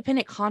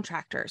independent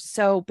contractors.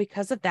 So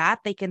because of that,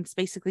 they can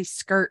basically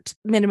skirt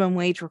minimum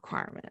wage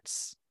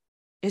requirements.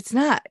 It's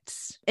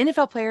nuts.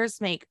 NFL players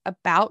make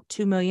about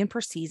 $2 million per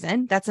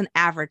season. That's an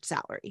average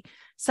salary.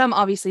 Some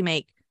obviously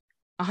make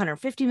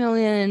 $150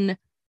 million,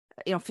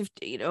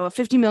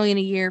 $50 million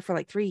a year for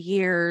like 3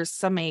 years.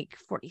 Some make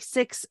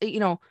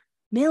 $46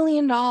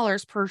 million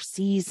per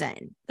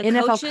season. The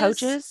NFL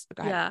coaches.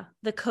 Yeah.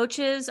 The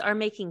coaches are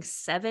making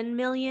 $7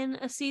 million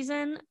a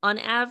season on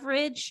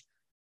average.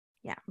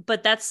 Yeah.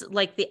 But that's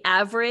like the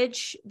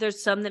average.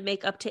 There's some that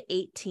make up to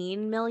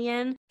 18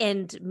 million.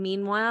 And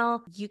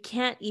meanwhile, you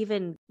can't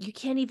even give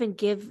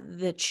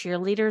the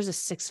cheerleaders a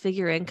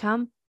 6-figure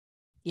income.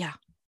 Yeah.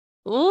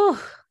 Ooh.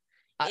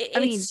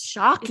 It's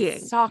shocking.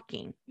 It's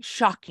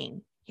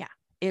shocking. Yeah.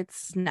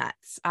 It's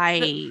nuts.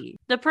 The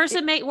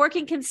person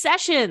working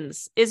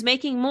concessions is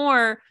making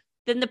more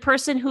than the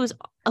person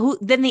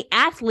than the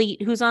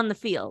athlete who's on the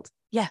field.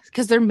 Yeah,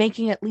 because they're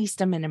making at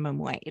least a minimum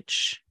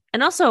wage.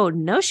 And also,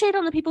 no shade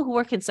on the people who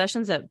work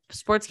concessions at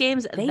sports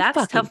games.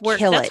 That's tough work.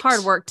 That's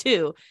hard work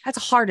too.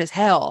 That's hard as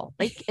hell.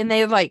 And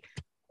they like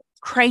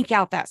crank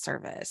out that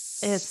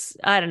service.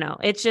 I don't know.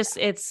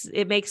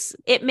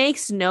 It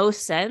makes no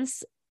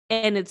sense.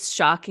 And it's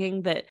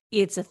shocking that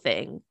it's a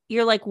thing.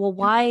 You're like, well,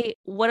 why?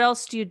 What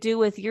else do you do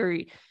with your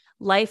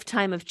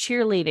lifetime of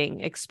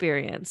cheerleading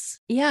experience?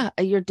 Yeah,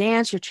 your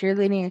dance, your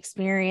cheerleading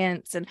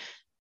experience. And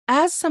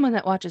as someone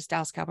that watches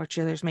Dallas Cowboy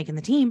cheerleaders making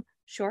the team,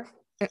 sure.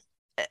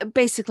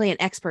 Basically an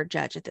expert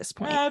judge at this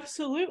point.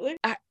 Absolutely.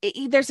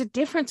 There's a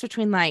difference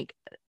between like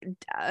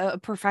a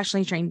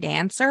professionally trained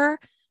dancer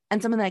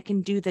and someone that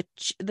can do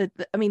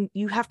I mean,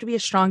 you have to be a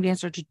strong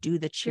dancer to do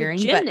the cheering.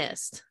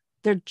 Gymnast.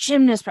 Their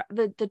gymnast,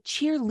 the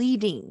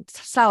cheerleading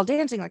style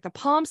dancing, like the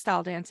pom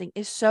style dancing,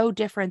 is so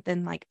different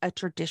than like a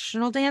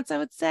traditional dance. I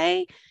would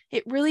say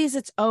it really is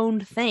its own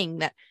thing.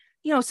 That,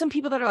 you know, some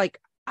people that are like,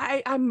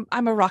 I'm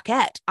a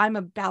rockette, I'm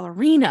a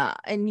ballerina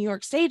in New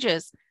York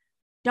stages,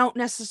 don't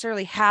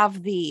necessarily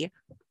have the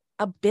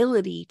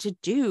ability to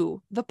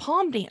do the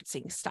pom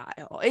dancing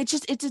style. It's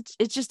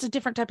just a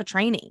different type of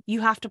training.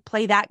 You have to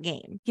play that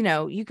game. You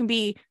know, you can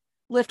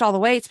lift all the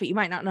weights, but you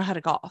might not know how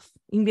to golf.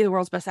 You can be the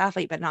world's best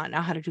athlete, but not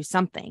know how to do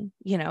something.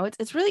 You know,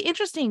 it's really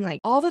interesting,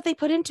 like all that they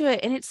put into it.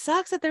 And it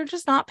sucks that they're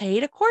just not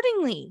paid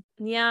accordingly.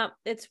 Yeah,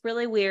 it's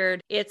really weird.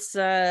 It's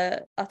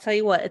I'll tell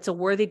you what, it's a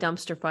worthy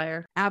dumpster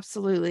fire.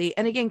 Absolutely.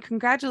 And again,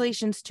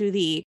 congratulations to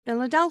the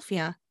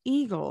Philadelphia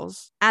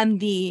Eagles and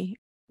the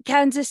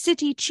Kansas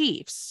City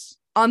Chiefs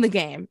on the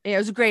game. It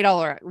was great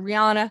all around.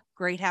 Rihanna,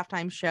 great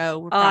halftime show.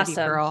 We're proud of you,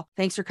 girl.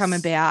 Thanks for coming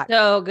back.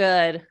 So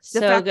good.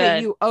 The fact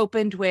that you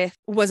opened with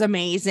was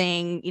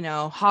amazing. You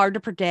know, hard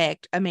to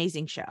predict.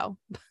 Amazing show.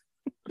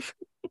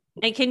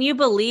 And can you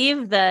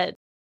believe that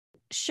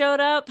showed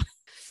up?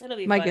 It'll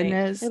be my funny.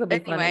 Goodness. It'll be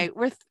anyway,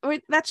 funny. we're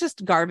that's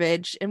just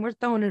garbage, and we're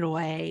throwing it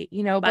away.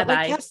 You know, but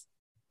Bye-bye. like, Cass,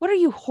 what are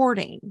you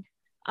hoarding?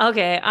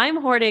 Okay,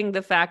 I'm hoarding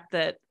the fact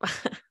that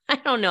I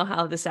don't know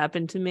how this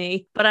happened to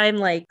me, but I'm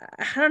like,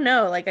 I don't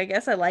know. Like, I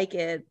guess I like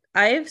it.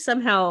 I've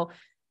somehow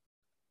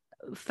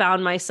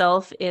found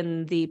myself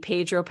in the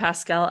Pedro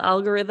Pascal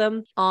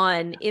algorithm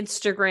on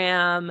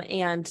Instagram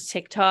and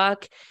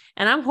TikTok,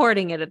 and I'm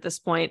hoarding it at this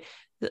point.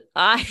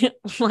 I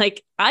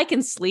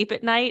can sleep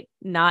at night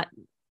not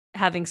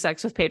having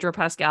sex with Pedro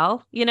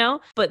Pascal, you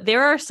know, but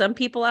there are some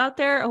people out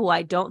there who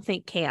I don't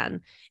think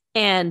can.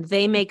 And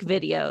they make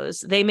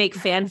videos, they make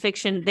fan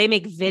fiction, they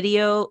make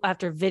video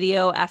after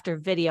video after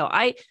video.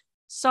 I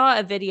saw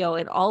a video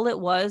and all it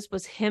was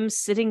him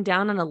sitting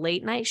down on a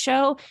late night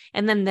show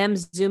and then them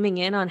zooming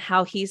in on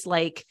how he's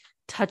like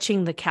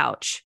touching the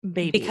couch.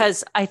 Baby.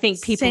 Because I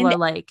think people are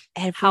like,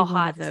 how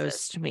hot are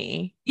those to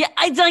me? Yeah,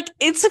 I like,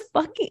 it's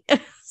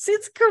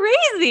it's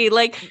crazy.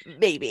 Like,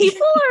 baby,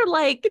 people are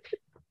like,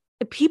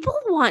 people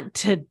want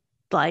to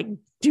like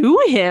do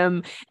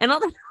him. And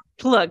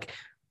look,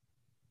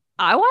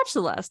 I watched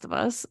The Last of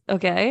Us,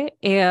 okay?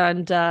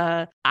 And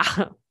I'll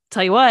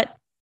tell you what,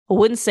 I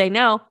wouldn't say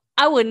no.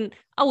 I wouldn't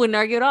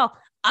argue at all.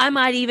 I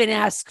might even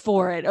ask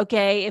for it,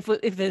 okay? If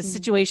the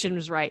situation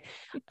was right.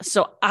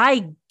 So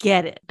I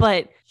get it.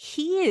 But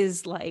he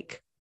is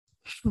like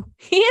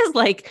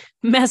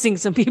messing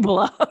some people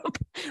up.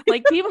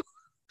 Like people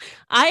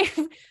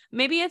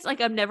maybe it's like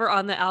I'm never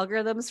on the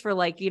algorithms for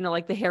like, you know,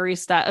 like the Harry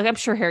Styles. Like I'm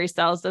sure Harry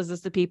Styles does this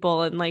to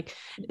people. And like,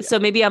 so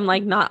maybe I'm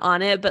like not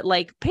on it, but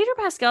like Pedro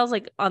Pascal's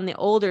like on the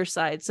older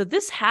side. So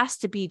this has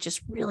to be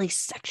just really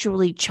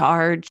sexually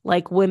charged,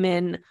 like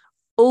women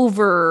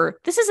over.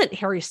 This isn't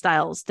Harry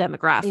Styles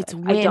demographic. It's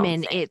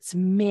women, it's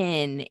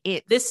men.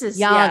 This is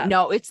young. Yeah.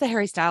 No, it's the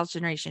Harry Styles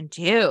generation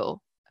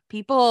too.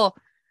 People,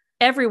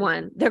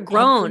 everyone, they're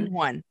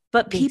grown,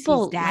 but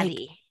people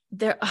daddy. Like,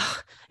 there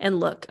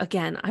and look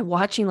again, I'm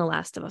watching The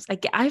Last of Us.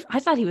 I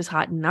thought he was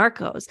hot in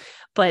Narcos,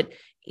 but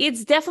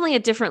it's definitely a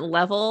different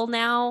level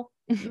now,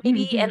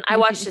 maybe. And I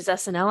watched his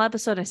SNL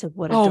episode. And I said,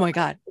 "What? My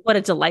god, what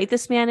a delight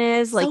this man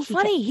is!" Like, so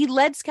funny. He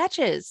led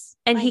sketches,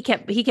 and he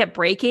kept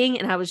breaking,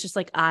 and I was just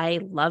like,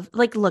 I love.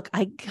 Like, look,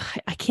 I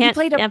can't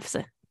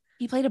emphasize.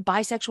 He played a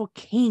bisexual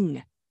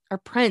king or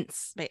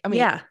prince. I mean,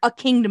 yeah, a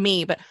king to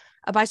me, but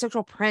a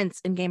bisexual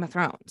prince in Game of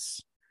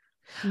Thrones.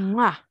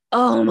 Mwah.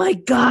 Oh my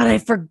God, I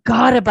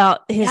forgot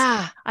about his.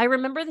 Yeah. I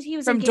remember that he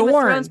was from in Game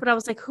Dorne. of Thrones, but I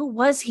was like, who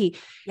was he?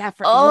 Yeah.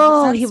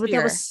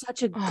 That was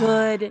such a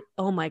good.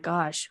 Oh my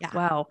gosh. Yeah.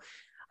 Wow.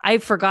 I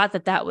forgot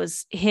that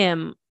was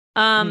him.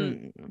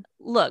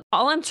 Look,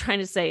 all I'm trying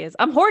to say is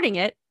I'm hoarding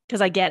it because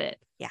I get it.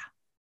 Yeah.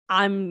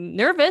 I'm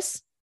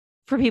nervous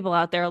for people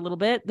out there a little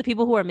bit. The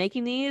people who are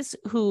making these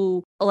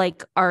who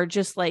like are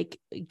just like,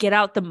 get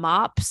out the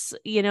mops,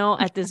 you know,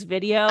 at this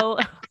video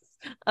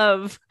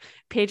of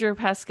Pedro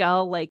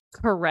Pascal like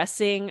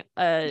caressing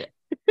a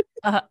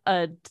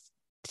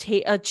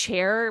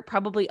chair,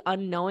 probably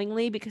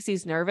unknowingly because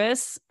he's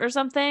nervous or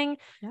something.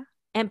 Yeah.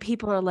 And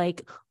people are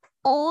like,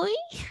 "Oi!"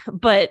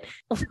 But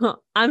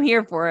I'm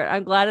here for it.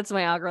 I'm glad it's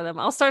my algorithm.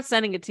 I'll start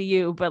sending it to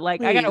you, but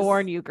like, please. I gotta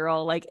warn you,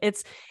 girl. Like,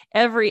 it's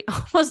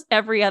almost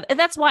every other, and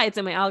that's why it's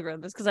in my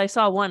algorithm, because I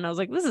saw one and I was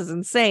like, this is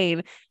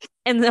insane,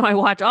 and then I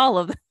watch all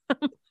of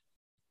them.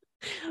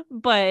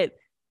 But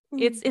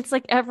it's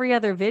like every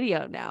other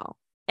video now.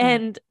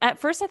 And at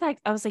first I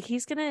was like, he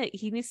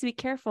needs to be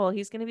careful.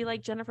 He's going to be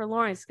like Jennifer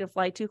Lawrence. He's going to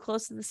fly too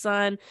close to the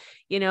sun.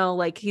 You know,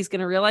 like he's going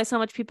to realize how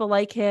much people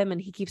like him.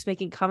 And he keeps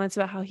making comments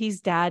about how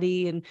he's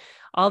daddy and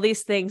all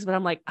these things. But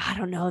I'm like, I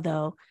don't know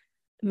though.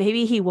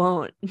 Maybe he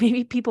won't.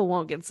 Maybe people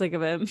won't get sick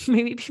of him.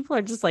 Maybe people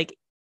are just like,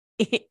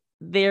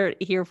 they're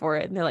here for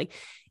it. And they're like,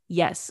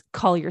 yes,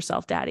 call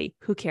yourself daddy.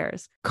 Who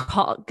cares?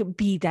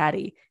 Be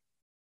daddy.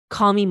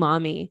 Call me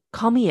mommy.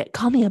 Call me a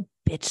bitch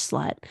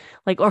slut.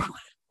 Like, or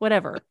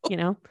whatever, you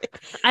know.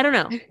 I don't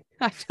know.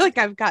 I feel like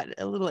I've got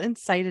a little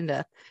insight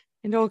into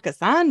old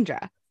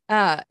Cassandra.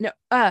 No,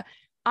 I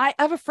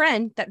have a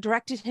friend that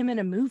directed him in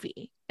a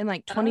movie in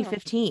like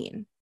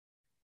 2015.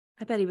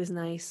 I bet he was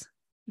nice.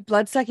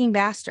 Bloodsucking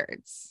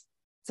Bastards.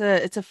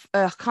 It's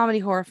a comedy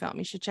horror film.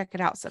 You should check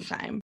it out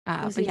sometime.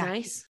 Was he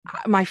nice?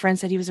 My friend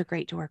said he was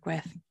great to work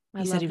with. I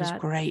He love said he was that.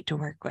 great to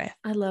work with.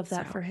 I love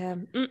that So, for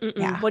him.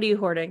 yeah. What are you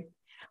hoarding?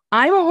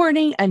 I'm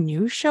hoarding a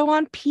new show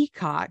on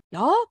Peacock.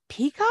 Y'all,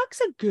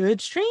 Peacock's a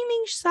good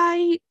streaming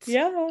site.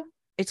 Yeah.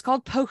 It's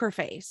called Poker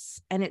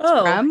Face, and it's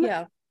from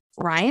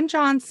Ryan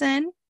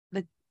Johnson,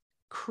 the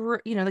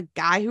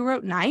guy who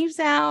wrote Knives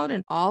Out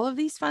and all of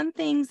these fun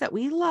things that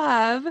we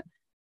love.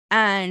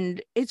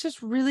 And it's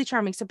just really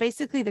charming. So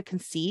basically the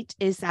conceit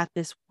is that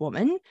this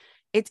woman,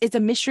 it's a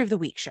mystery of the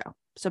week show.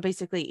 So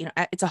basically,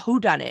 it's a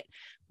whodunit.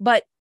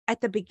 But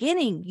at the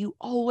beginning, you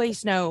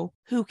always know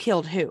who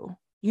killed who.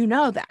 You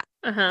know that.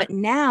 But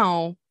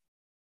now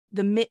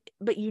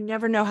but you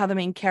never know how the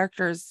main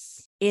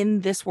character's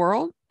in this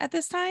world at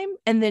this time.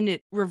 And then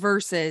it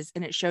reverses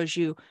and it shows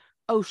you,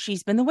 oh,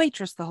 she's been the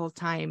waitress the whole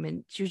time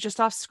and she was just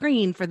off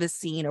screen for this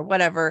scene or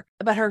whatever.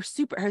 But her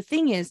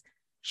thing is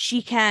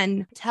she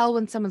can tell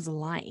when someone's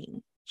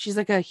lying. She's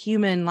like a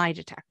human lie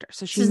detector.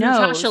 So she's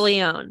Natasha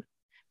Lyonne.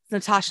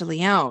 Natasha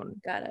Lyonne.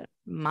 Got it.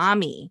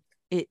 Mommy.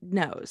 It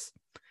knows.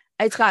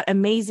 It's got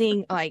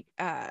amazing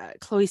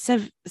Chloe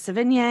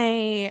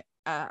Sevigny,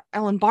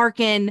 Ellen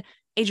Barkin,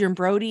 Adrian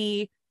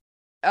Brody,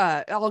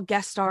 all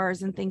guest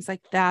stars and things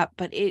like that.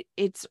 But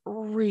it's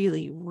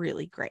really,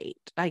 really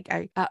great.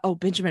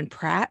 Benjamin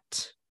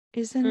Pratt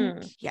is in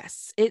it.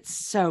 Yes, it's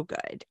so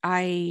good.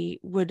 I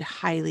would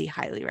highly,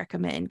 highly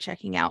recommend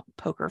checking out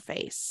Poker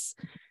Face.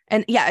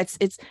 And yeah,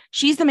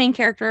 she's the main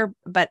character,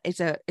 but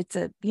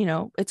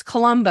it's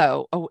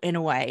Columbo in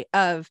a way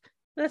of,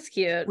 that's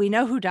cute. We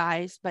know who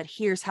dies, but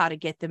here's how to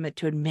get them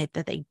to admit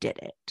that they did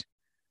it.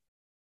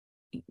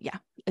 Yeah,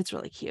 it's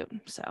really cute.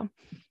 So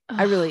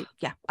I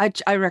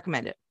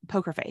recommend it.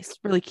 Poker Face,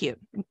 really cute.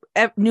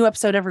 New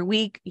episode every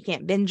week. You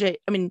can't binge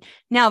it. I mean,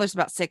 now there's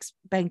about 6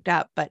 banked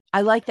up, but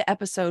I like the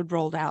episode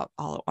rolled out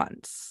all at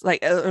once,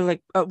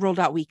 rolled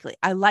out weekly.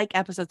 I like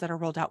episodes that are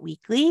rolled out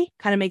weekly.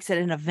 Kind of makes it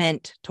an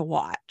event to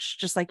watch,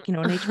 just like an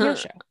HBO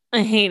show.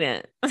 I hate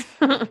it.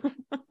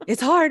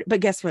 It's hard,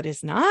 but guess what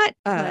is not?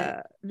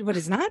 What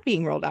is not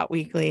being rolled out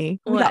weekly?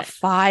 We What? got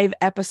 5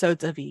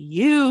 episodes of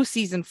You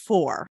season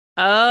 4.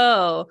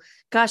 Oh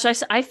gosh,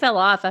 I fell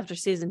off after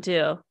season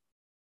 2.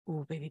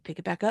 Oh, baby, pick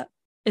it back up.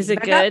 Is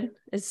it good?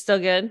 It's still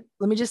good.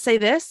 Let me just say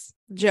this.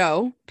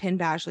 Joe, Penn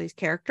Badgley's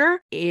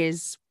character,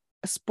 is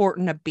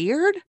sporting a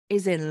beard,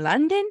 is in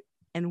London,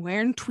 and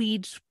wearing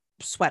tweed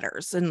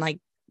sweaters and like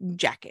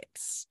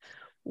jackets.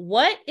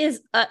 What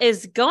is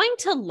going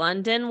to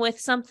London with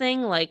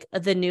something like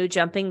the new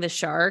Jumping the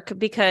Shark?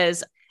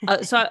 Because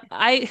so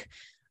I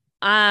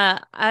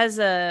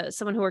as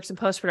someone who works in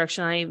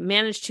post-production, I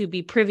managed to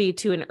be privy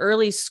to an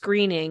early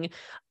screening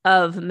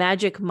of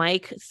Magic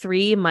Mike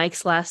 3,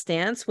 Mike's Last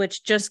Dance,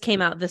 which just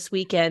came out this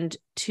weekend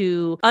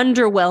to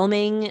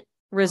underwhelming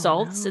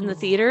results in the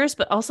theaters,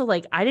 but also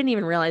like I didn't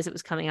even realize it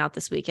was coming out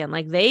this weekend.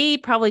 Like they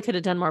probably could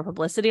have done more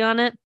publicity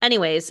on it.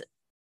 Anyways,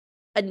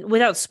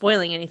 without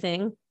spoiling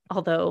anything,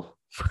 although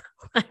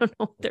I don't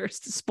know if there's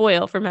to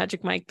spoil for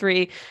Magic Mike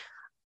 3.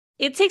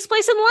 It takes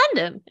place in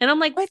London. And I'm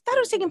like, I thought it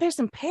was taking place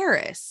in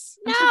Paris.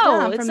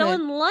 No, it's still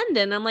in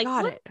London. I'm like,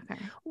 what?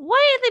 Okay. Why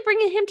are they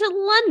bringing him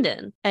to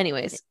London?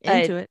 Anyways,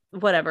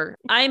 whatever.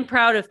 I'm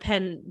proud of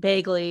Penn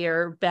Badgley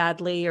or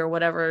Badley or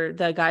whatever,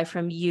 the guy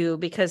from You,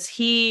 because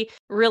he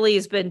really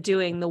has been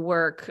doing the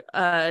work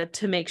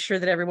to make sure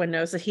that everyone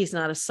knows that he's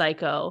not a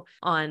psycho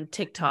on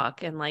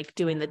TikTok and like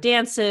doing the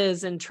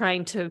dances and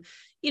trying to,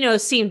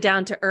 seem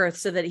down to earth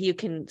so that you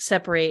can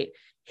separate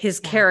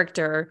his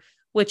character,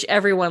 which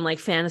everyone like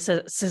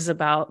fantasizes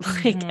about,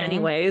 like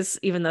anyways,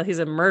 even though he's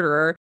a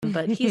murderer,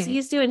 but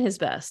he's doing his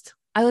best.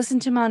 I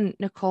listened to him on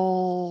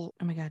Nicole.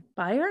 Oh my God.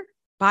 Byer.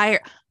 I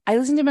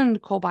listened to him on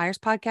Nicole Byer's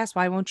podcast.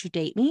 Why Won't You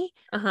Date Me?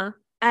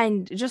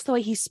 And just the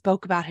way he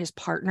spoke about his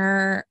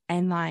partner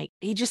and like,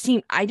 he just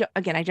seemed, I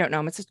don't know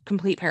him. It's a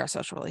complete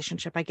parasocial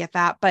relationship. I get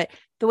that. But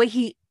the way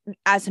he,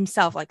 as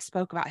himself, like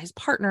spoke about his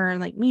partner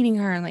and like meeting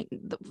her and like,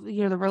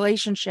 the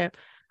relationship,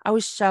 I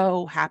was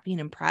so happy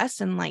and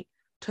impressed and like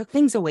took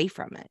things away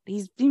from it.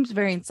 He seems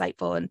very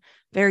insightful and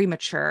very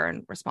mature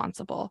and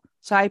responsible.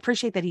 So I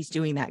appreciate that he's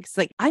doing that. Cause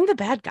like, I'm the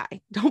bad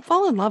guy. Don't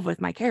fall in love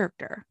with my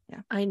character. Yeah.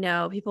 I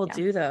know people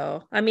do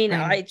though. I mean,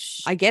 I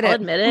get I'll it.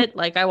 admit it.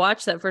 Like I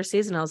watched that first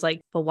season. I was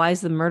like, but why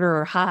is the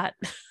murderer hot?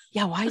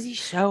 Yeah. Why is he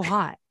so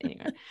hot?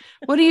 Anyway,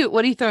 what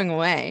are you throwing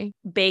away?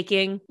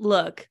 Baking.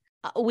 Look,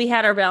 we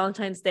had our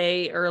Valentine's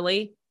Day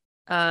early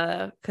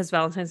because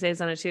Valentine's Day is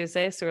on a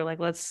Tuesday. So we're like,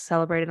 let's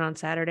celebrate it on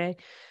Saturday.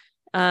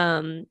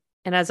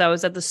 And as I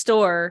was at the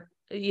store,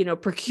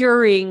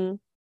 procuring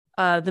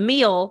the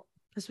meal,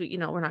 because we're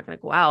not going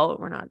to go out.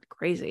 We're not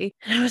crazy.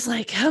 And I was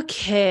like,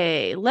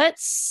 okay,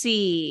 let's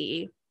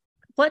see.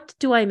 What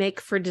do I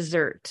make for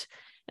dessert?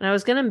 and I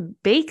was going to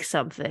bake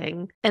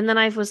something. And then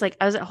I was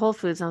at Whole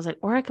Foods and I was like,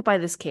 or I could buy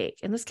this cake.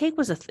 And this cake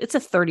it's a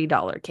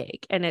 $30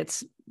 cake. And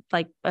it's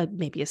like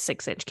maybe a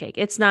 6-inch cake.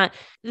 It's not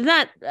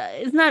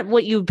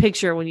what you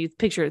picture when you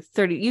picture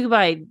 30. You can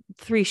buy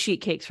 3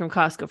 sheet cakes from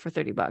Costco for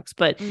 $30,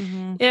 but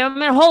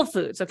I'm at Whole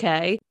Foods.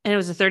 Okay. And it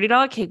was a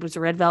 $30 cake. It was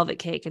a red velvet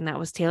cake. And that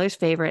was Taylor's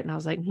favorite. And I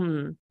was like,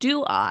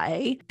 do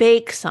I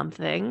bake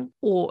something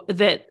or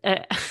that,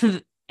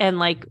 and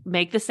like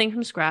make this thing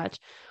from scratch?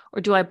 Or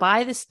do I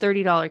buy this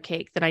 $30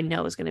 cake that I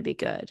know is going to be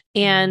good?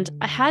 And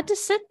I had to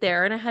sit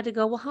there and I had to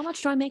go, well, how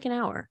much do I make an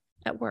hour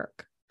at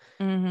work?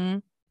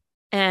 And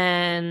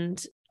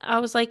I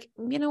was like,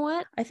 you know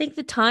what? I think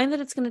the time that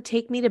it's going to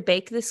take me to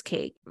bake this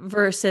cake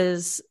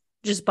versus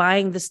just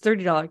buying this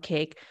 $30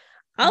 cake,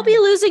 I'll be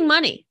losing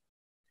money.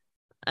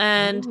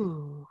 And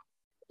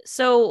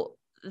so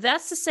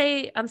that's to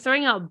say I'm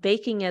throwing out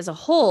baking as a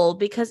whole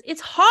because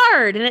it's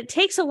hard and it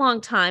takes a long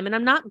time and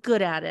I'm not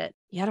good at it.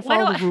 You got to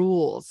follow the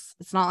rules.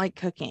 It's not like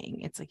cooking.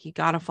 It's like you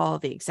got to follow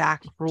the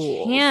exact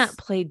rules. Can't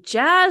play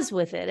jazz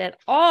with it at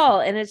all.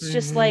 And it's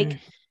just like,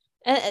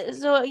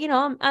 so, you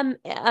know,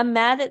 I'm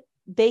mad at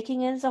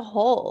baking as a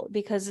whole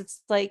because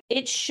it's like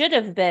it should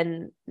have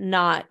been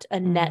not a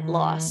net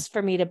loss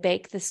for me to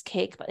bake this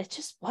cake, but it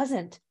just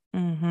wasn't.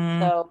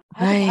 So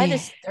I had to buy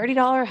this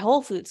 $30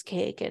 Whole Foods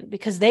cake and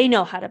because they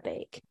know how to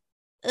bake.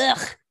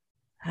 Ugh.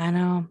 I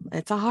know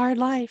it's a hard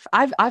life.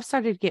 I've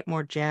started to get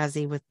more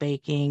jazzy with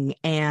baking,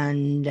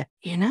 and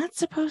you're not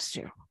supposed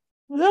to.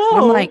 No,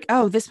 I'm like,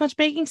 oh, this much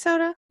baking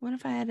soda. What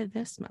if I added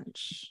this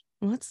much?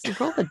 Let's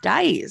roll the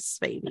dice,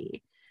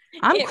 baby.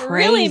 It crazy.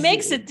 Really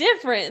makes a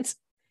difference.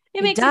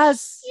 It makes a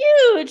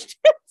huge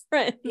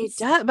difference. It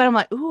does, but I'm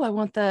like, ooh, I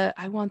want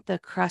the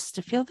crust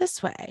to feel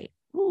this way.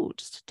 Ooh,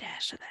 just a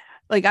dash of that.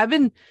 Like I've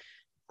been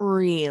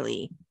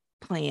really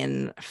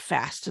playing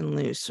fast and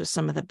loose with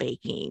some of the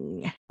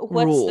baking.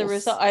 What's rules. The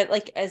result?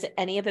 Has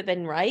any of it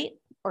been right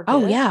or good?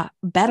 Oh yeah,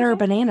 better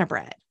banana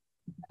bread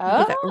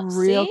with a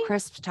real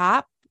crisp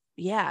top.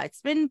 Yeah,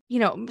 it's been,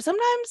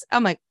 sometimes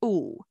I'm like,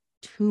 ooh,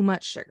 too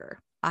much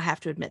sugar. I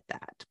have to admit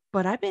that,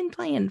 but I've been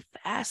playing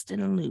fast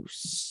and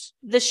loose.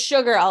 The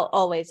sugar I'll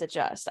always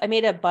adjust. I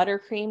made a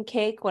buttercream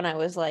cake when I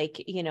was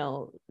like,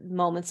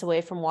 moments away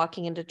from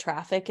walking into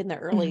traffic in the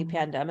early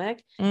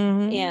pandemic,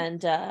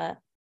 and I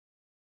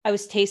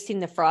was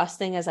tasting the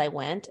frosting as I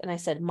went and I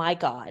said, my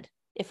God,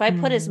 if I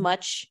put as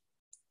much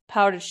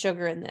powdered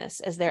sugar in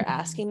this as they're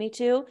asking me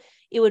to,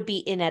 it would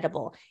be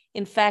inedible.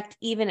 In fact,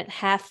 even at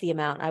half the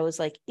amount, I was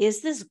like,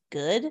 is this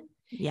good?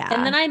 Yeah.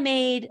 And then I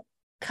made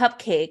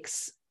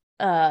cupcakes,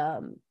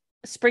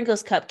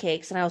 Sprinkles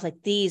cupcakes. And I was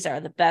like, these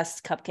are the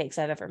best cupcakes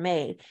I've ever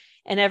made.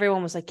 And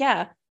everyone was like,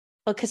 yeah.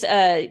 Because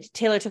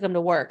Taylor took them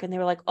to work and they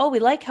were like, oh, we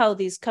like how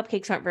these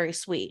cupcakes aren't very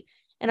sweet.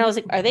 And I was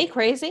like, are they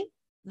crazy?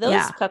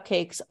 Those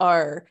cupcakes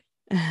are,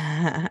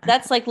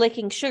 that's like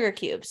licking sugar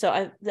cubes.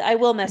 So I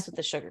will mess with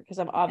the sugar because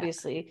I'm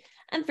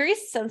very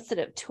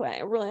sensitive to it.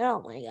 I really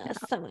don't like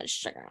so much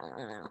sugar. I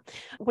don't know.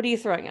 What are you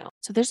throwing out?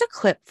 So there's a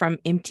clip from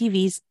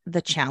MTV's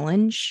The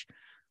Challenge,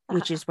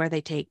 which is where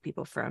they take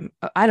people from.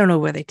 I don't know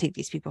where they take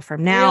these people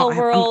from now. Real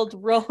world,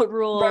 road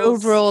rules.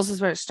 Road rules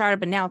is where it started,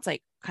 but now it's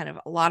like kind of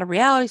a lot of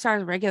reality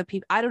stars, regular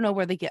people. I don't know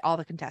where they get all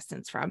the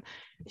contestants from.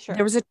 Sure.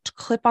 There was a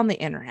clip on the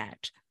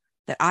internet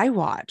that I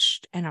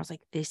watched and I was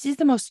like, this is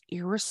the most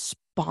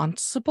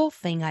irresponsible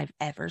thing I've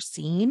ever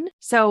seen.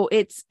 So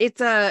it's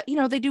a,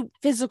 they do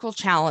physical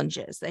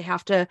challenges. They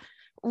have to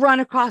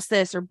run across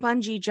this or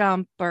bungee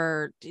jump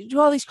or do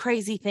all these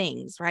crazy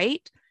things,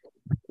 right?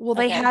 Well,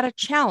 they had a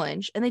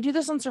challenge and they do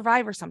this on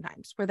Survivor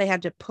sometimes where they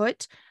had to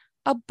put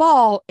a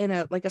ball in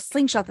a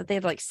slingshot that they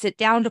had to sit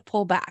down to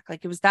pull back.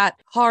 Like it was that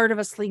hard of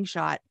a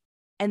slingshot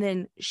and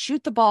then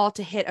shoot the ball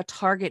to hit a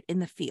target in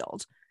the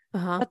field.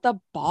 But the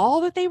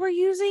ball that they were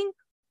using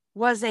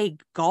was a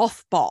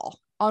golf ball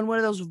on one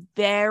of those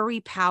very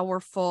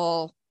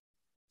powerful.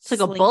 It's like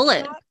a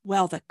bullet.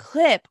 Well, the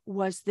clip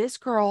was this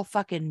girl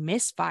fucking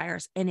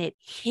misfires and it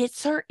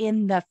hits her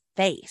in the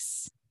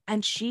face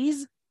and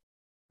she's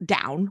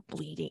down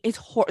bleeding. It's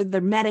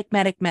the medic.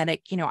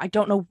 I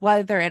don't know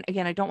whether, and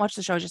again, I don't watch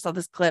the show. I just saw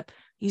this clip.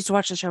 I used to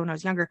watch the show when I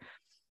was younger.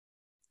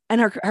 And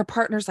her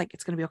partner's like,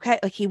 it's going to be okay.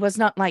 Like he was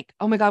not like,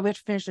 oh my God, we have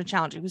to finish the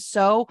challenge. He was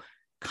so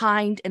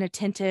kind and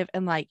attentive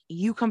and like,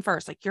 you come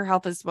first, like your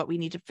health is what we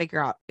need to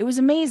figure out. It was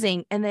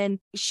amazing. And then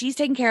she's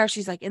taken care of.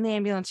 She's like in the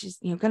ambulance. She's,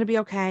 going to be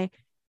okay.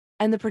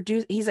 And the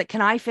producer, he's like, can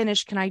I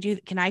finish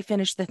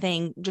the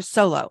thing just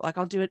solo? Like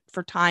I'll do it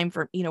for time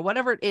for,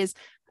 whatever it is.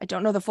 I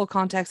don't know the full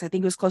context. I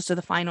think it was close to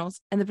the finals.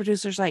 And the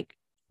producer's like,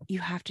 you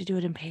have to do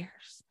it in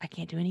pairs. I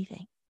can't do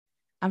anything.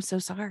 I'm so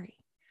sorry.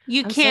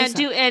 You can't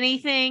do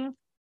anything.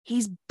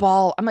 He's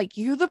ball. I'm like,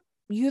 you're the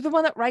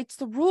one that writes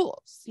the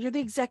rules. You're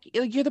the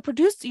you're the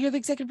producer. You're the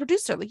executive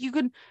producer. Like you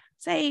could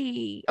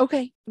say,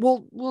 okay,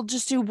 we'll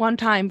just do one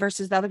time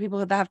versus the other people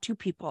that have two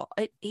people.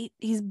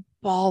 He's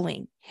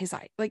bawling his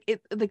eye. Like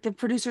the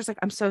producer's like,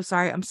 I'm so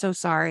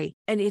sorry.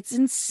 And it's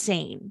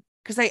insane.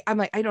 Cause I'm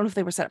like, I don't know if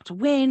they were set up to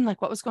win,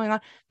 like what was going on.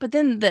 But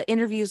then the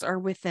interviews are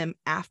with them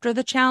after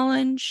the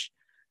challenge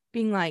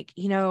being like,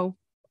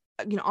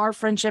 our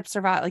friendships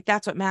survive. Like,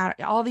 that's what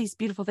matters. All these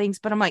beautiful things.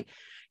 But I'm like,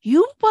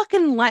 you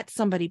fucking let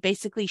somebody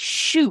basically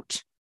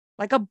shoot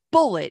like a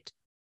bullet,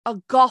 a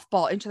golf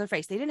ball into their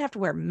face. They didn't have to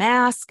wear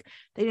mask.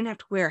 They didn't have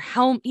to wear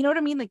helm. You know what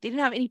I mean? Like, they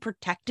didn't have any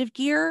protective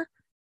gear.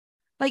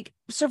 Like,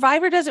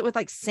 Survivor does it with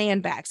like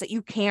sandbags that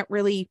you can't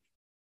really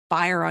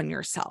fire on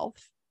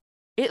yourself.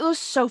 It was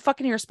so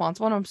fucking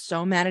irresponsible. And I'm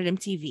so mad at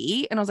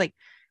MTV. And I was like,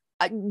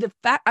 the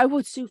fact I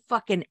would sue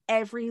fucking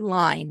every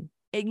line.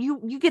 And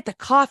you get the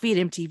coffee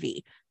at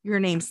MTV. Your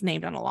name's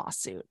named on a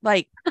lawsuit.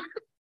 Like,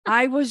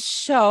 I was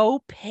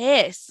so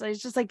pissed. I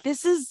was just like,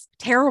 this is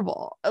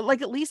terrible.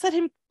 Like, at least let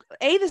him.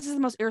 This is the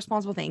most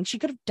irresponsible thing. She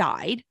could have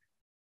died.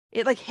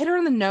 It like hit her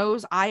in the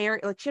nose, eye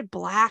area. Like, she had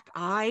black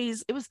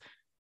eyes. It was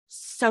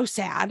so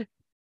sad.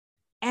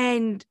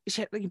 And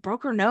she like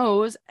broke her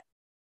nose.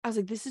 I was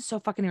like, this is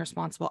so fucking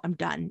irresponsible. I'm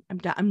done.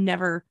 I'm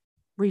never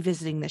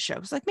revisiting this show.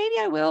 It's like, maybe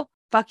I will.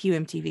 Fuck you,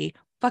 MTV.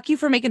 Fuck you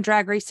for making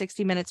Drag Race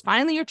 60 minutes.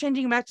 Finally, you're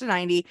changing back to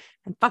 90.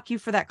 And fuck you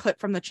for that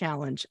clip from the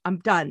challenge. I'm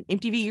done.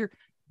 MTV, you're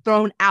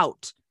thrown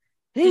out.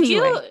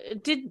 Anyway.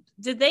 Did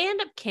they end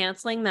up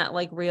canceling that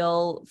like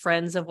Real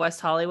Friends of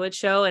West Hollywood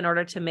show in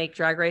order to make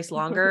Drag Race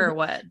longer or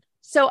what?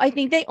 So I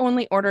think they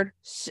only ordered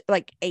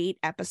like 8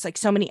 episodes, like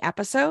so many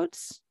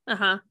episodes.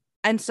 Uh-huh.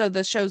 And so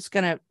the show's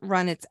going to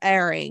run its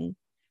airing.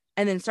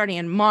 And then starting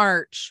in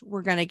March,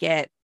 we're going to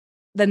get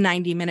the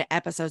 90-minute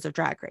episodes of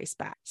Drag Race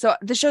back. So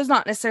the show's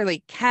not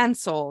necessarily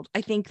canceled.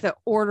 I think the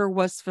order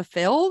was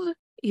fulfilled.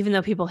 Even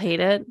though people hate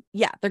it?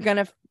 Yeah, they're going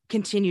to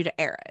continue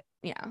to air it.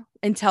 Yeah,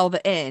 until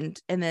the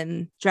end. And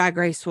then Drag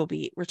Race will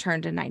be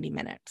returned to 90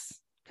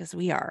 minutes because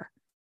we are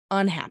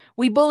unhappy.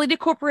 We bullied a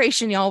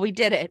corporation, y'all. We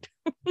did it.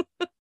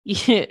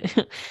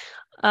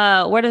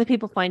 Yeah. Where do the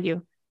people find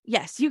you?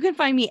 Yes, you can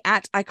find me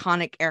at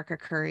Iconic Erica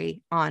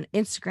Curry on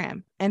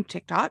Instagram and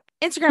TikTok.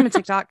 Instagram and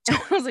TikTok. I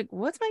was like,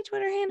 what's my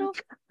Twitter handle?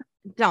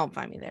 Don't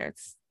find me there.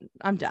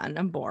 I'm done.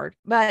 I'm bored.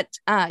 But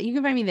you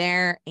can find me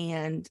there,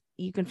 and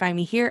you can find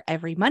me here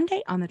every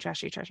Monday on the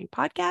Trashy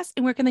podcast.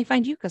 And where can they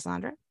find you,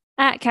 Cassandra?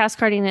 At Cass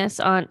Cardenas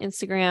on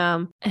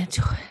Instagram.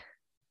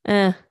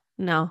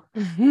 No,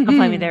 don't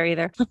find me there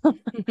either.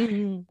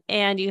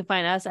 And you can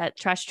find us at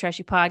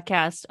Trashy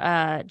Podcast,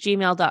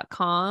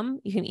 gmail.com.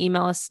 You can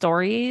email us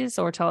stories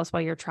or tell us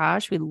why you're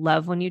trash. We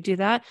love when you do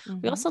that.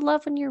 We also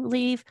love when you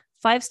leave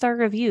 5-star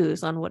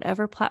reviews on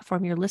whatever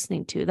platform you're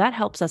listening to. That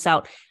helps us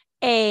out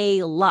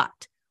a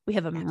lot. We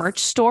have a merch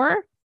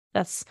store.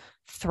 That's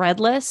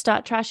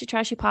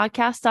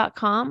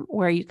threadless.trashypodcast.com,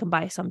 where you can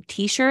buy some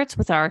t-shirts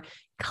with our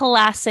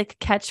classic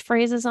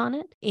catchphrases on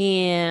it.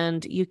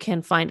 And you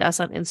can find us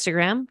on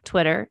Instagram,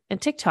 Twitter,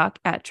 and TikTok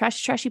at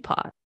Trashy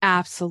Pod.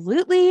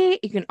 Absolutely.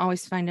 You can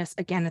always find us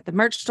again at the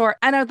merch store.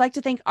 And I would like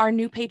to thank our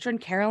new patron,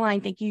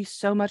 Caroline. Thank you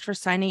so much for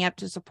signing up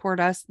to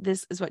support us.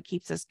 This is what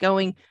keeps us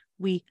going.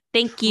 We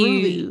thank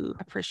you.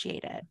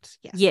 Appreciate it.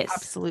 Yes,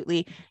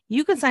 absolutely.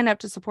 You can sign up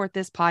to support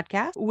this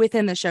podcast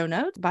within the show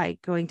notes by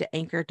going to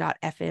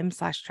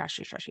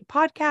anchor.fm/trashy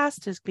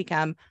podcast to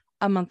become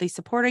a monthly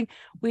supporting.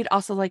 We'd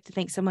also like to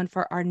thank someone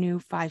for our new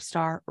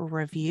 5-star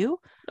review.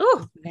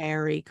 Oh,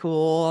 very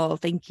cool.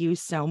 Thank you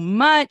so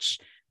much.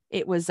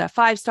 It was a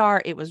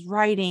 5-star. It was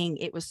writing.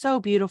 It was so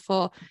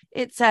beautiful.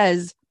 It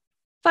says,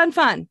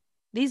 fun.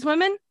 These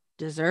women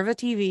deserve a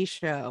TV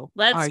show.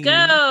 Let's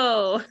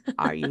go.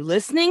 Are you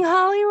listening,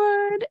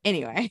 Hollywood?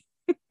 Anyway,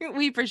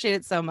 we appreciate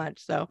it so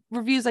much. So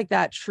reviews like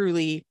that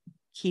truly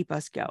keep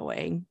us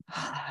going.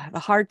 The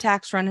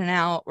hardtack's running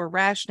out. We're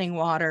rationing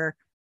water.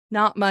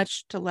 Not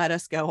much to let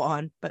us go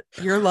on, but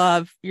your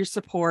love, your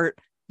support,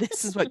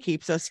 this is what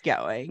keeps us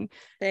going.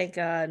 Thank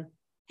God.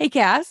 Hey,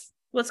 Cass.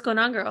 What's going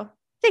on, girl?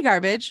 Stay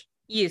garbage.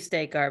 You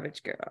stay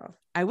garbage, girl.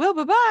 I will.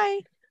 Bye-bye.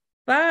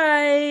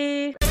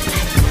 Bye.